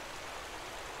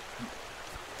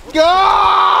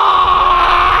 God!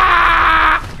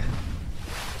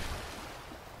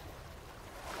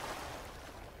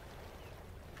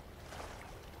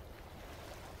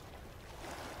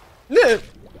 No!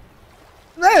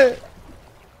 No!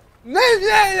 No!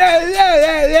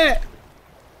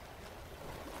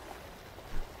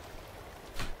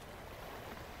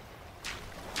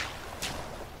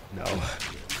 No,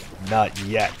 not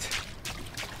yet.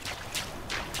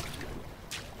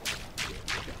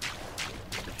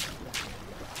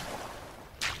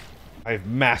 I've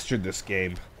mastered this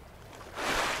game.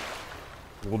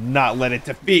 I will not let it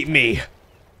defeat me.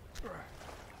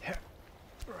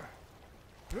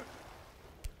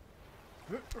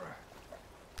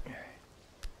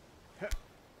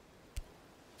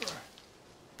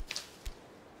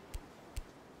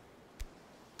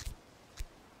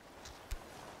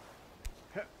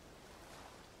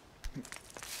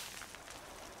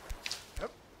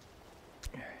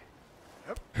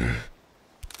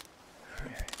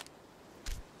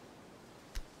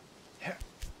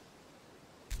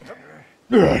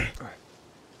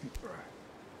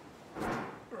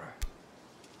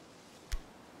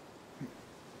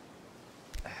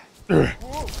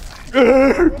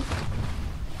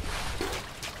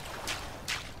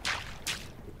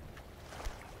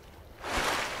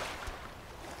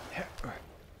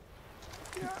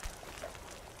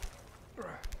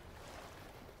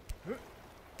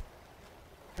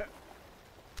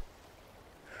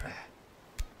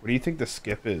 What do you think the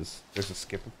skip is? There's a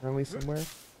skip apparently somewhere.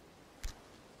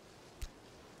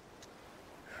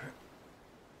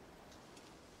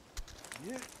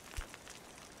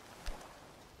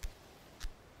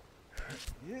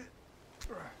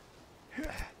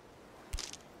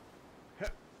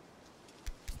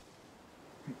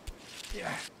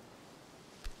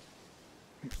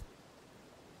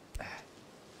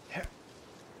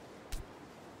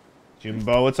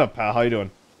 Jimbo, what's up, pal? How you doing?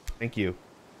 Thank you.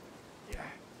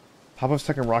 Top of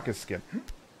second rocket skip.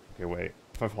 Okay, wait.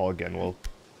 If I fall again, we'll...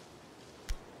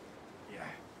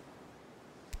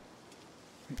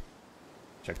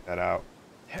 check that out.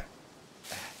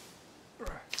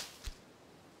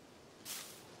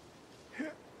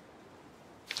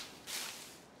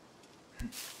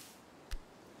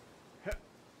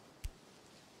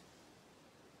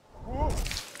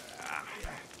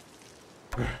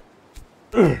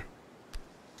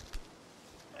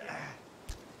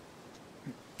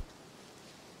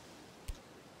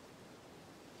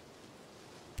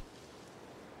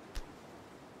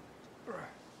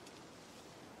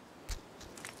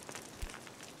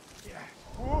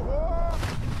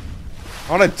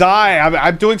 I want to die.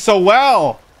 I'm doing so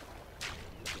well.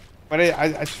 But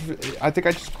I think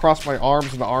I just crossed my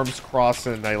arms and the arms cross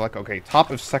and I like, okay,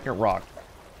 top of second rock.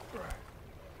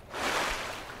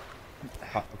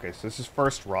 Okay, so this is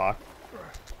first rock.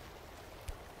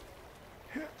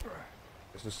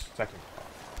 This is second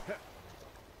rock.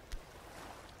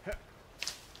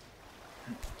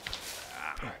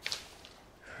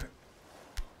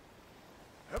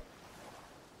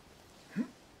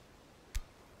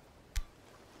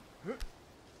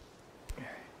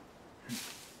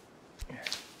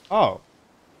 Oh.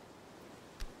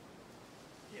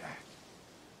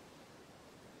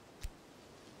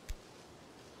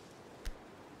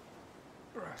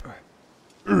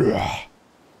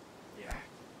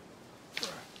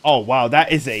 Oh wow,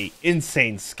 that is a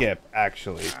insane skip,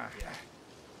 actually.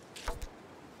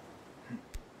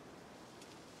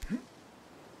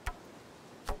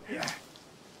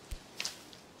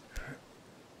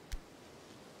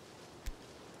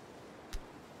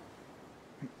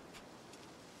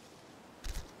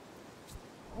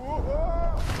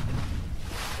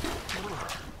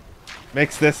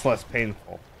 Makes this less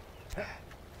painful. I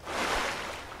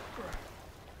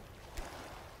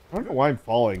don't know why I'm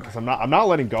falling, because I'm not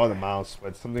letting go of the mouse,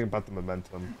 but it's something about the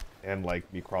momentum and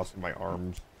like me crossing my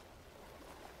arms.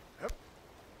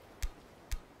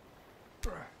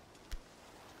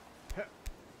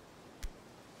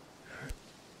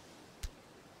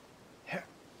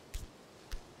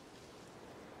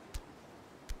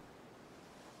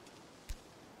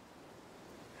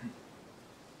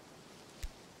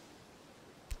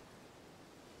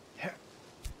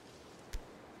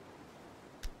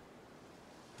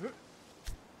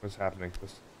 What's happening?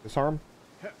 This arm?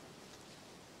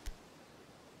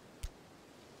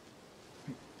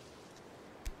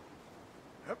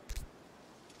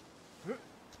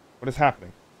 What is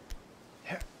happening?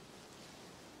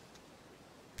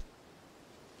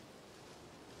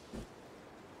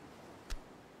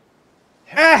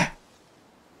 Ah!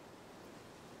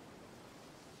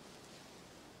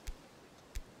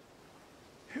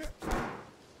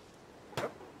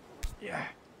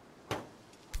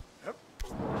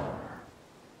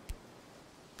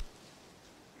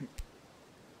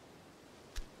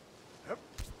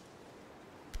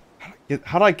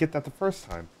 How did I get that the first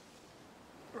time?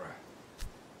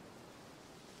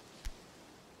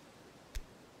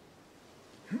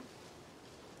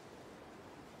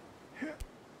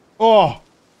 Oh!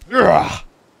 Ugh.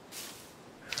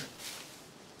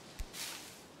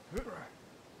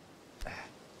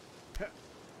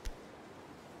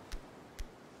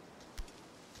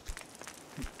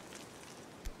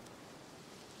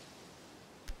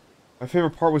 My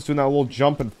favorite part was doing that little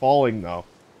jump and falling, though.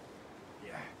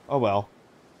 Yeah. Oh well.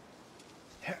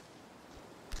 Yeah.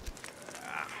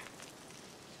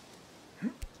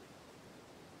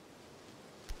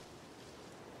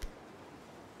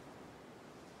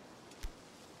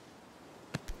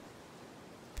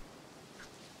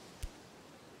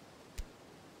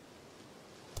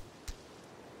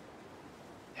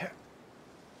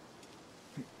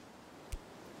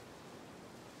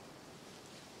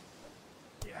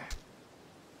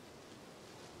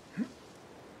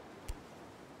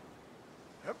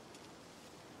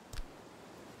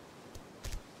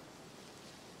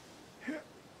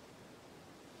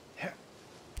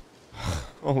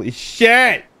 Holy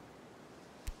shit!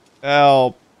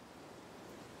 Help.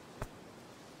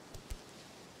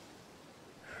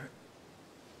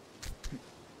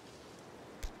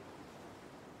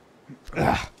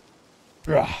 Ugh.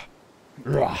 Ugh.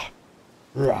 Ugh.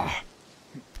 Ugh.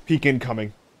 Peek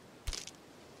incoming.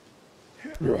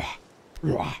 Ugh.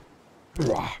 Ugh.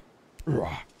 Ugh.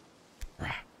 Ugh.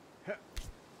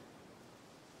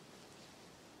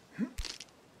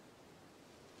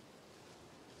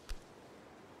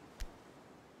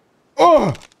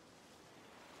 Oh!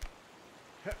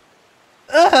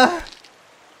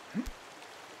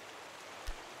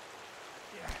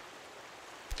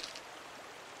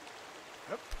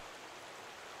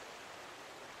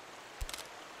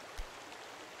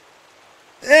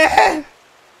 Eh!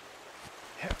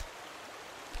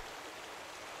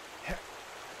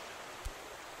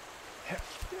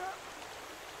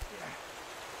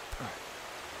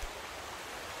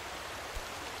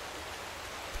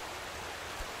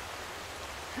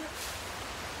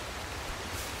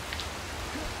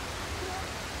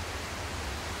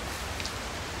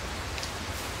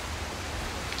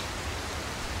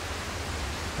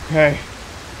 Okay.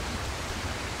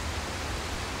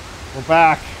 We're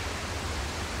back.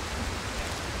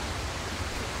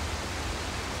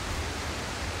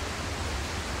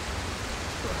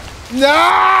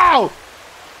 No!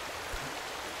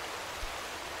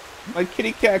 My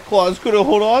kitty cat claws couldn't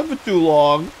hold on for too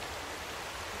long.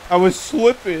 I was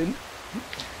slipping.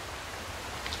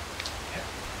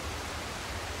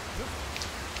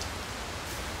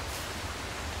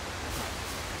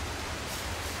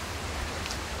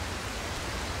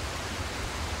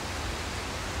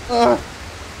 Uh.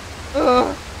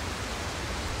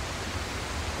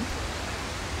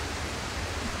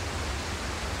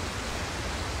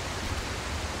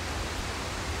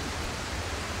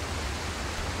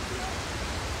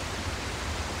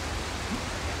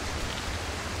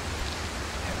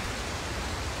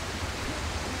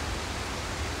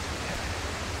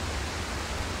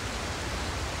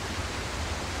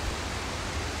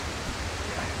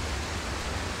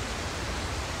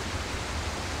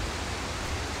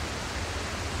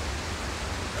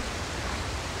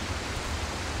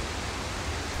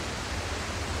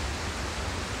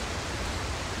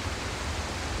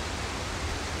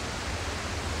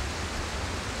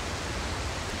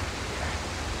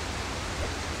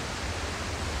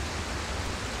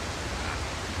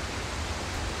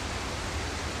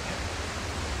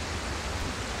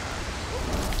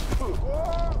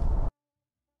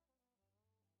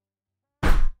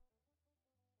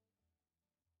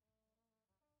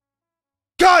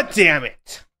 God damn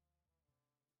it!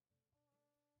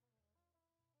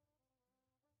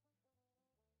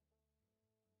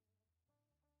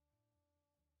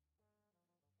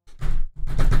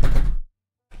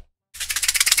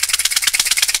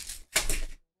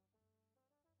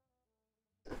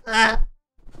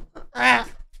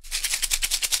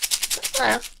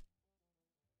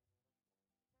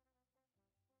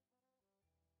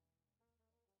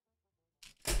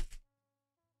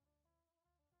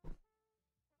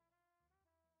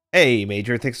 Hey,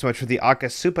 Major, thanks so much for the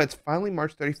Akasupa. It's finally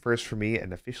March 31st for me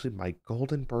and officially my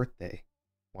golden birthday.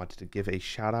 Wanted to give a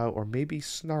shout out or maybe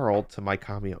snarl to my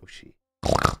Kamiyoshi.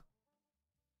 You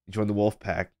joined the wolf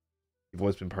pack. You've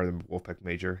always been part of the wolf pack,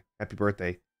 Major. Happy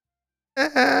birthday.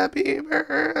 Happy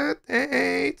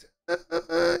birthday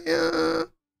to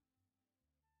you.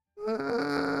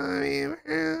 Happy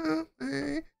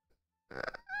birthday.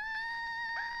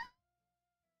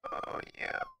 Oh,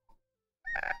 yeah.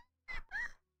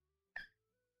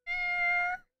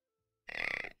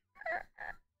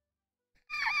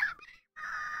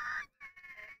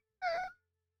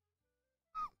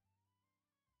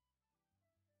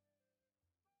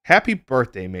 Happy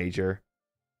birthday, Major.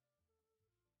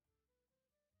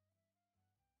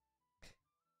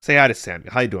 Say hi to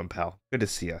Samuel. How you doing, pal? Good to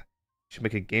see ya. Should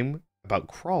make a game about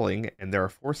crawling, and there are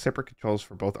 4 separate controls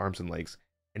for both arms and legs,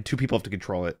 and 2 people have to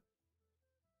control it.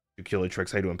 You killer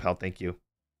tricks. How you doing, pal? Thank you.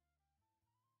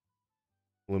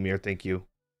 Lumiere, thank you.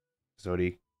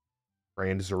 Zodi,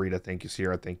 Brian, Zarita, thank you.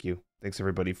 Sierra, thank you. Thanks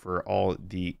everybody for all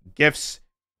the gifts,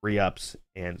 re-ups,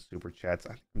 and super chats. I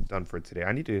think I'm done for today.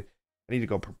 I need to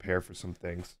go prepare for some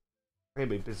things. I'm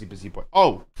gonna be busy boy.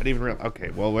 Oh, I didn't even realize. Okay,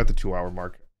 well we're at the 2-hour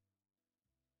mark.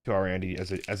 2-hour Andy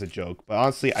as a joke. But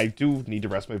honestly, I do need to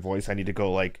rest my voice. I need to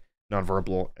go like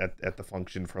nonverbal at the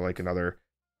function for like another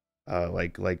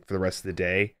like for the rest of the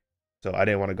day. So I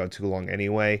didn't want to go too long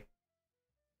anyway.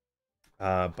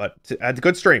 But a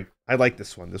good stream. I like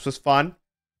this one. This was fun.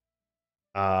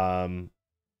 I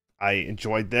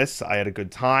enjoyed this. I had a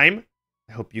good time.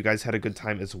 I hope you guys had a good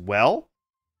time as well.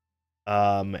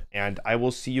 And I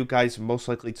will see you guys most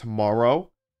likely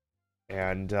tomorrow.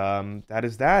 And that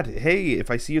is that. Hey, if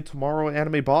I see you tomorrow at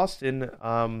Anime Boston,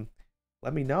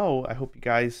 let me know. I hope you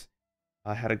guys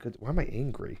had a good... Why am I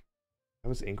angry? I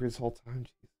was angry this whole time.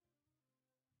 Jeez.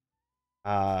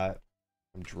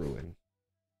 I'm drooling.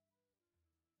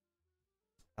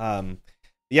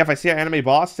 Yeah, if I see you at Anime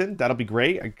Boston, that'll be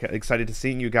great. I'm excited to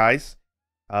seeing you guys.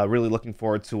 Really looking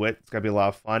forward to it. It's gonna be a lot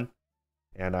of fun.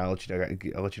 And I'll let you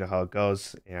know how it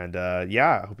goes. And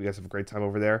yeah, I hope you guys have a great time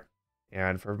over there.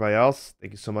 And for everybody else,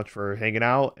 thank you so much for hanging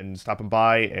out and stopping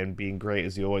by and being great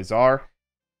as you always are.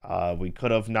 We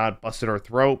could have not busted our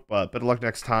throat, but better luck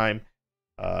next time.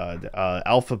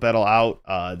 Alpha Bettel out.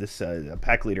 This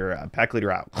pack leader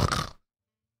out.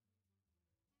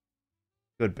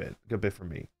 Good bit from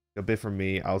me. Good bit from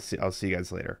me. I'll see you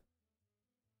guys later.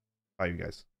 Bye, you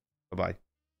guys. Bye-bye.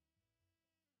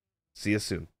 See you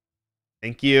soon.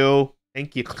 Thank you.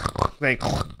 Thank you. Thank you.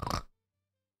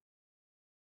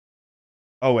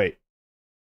 Oh, wait.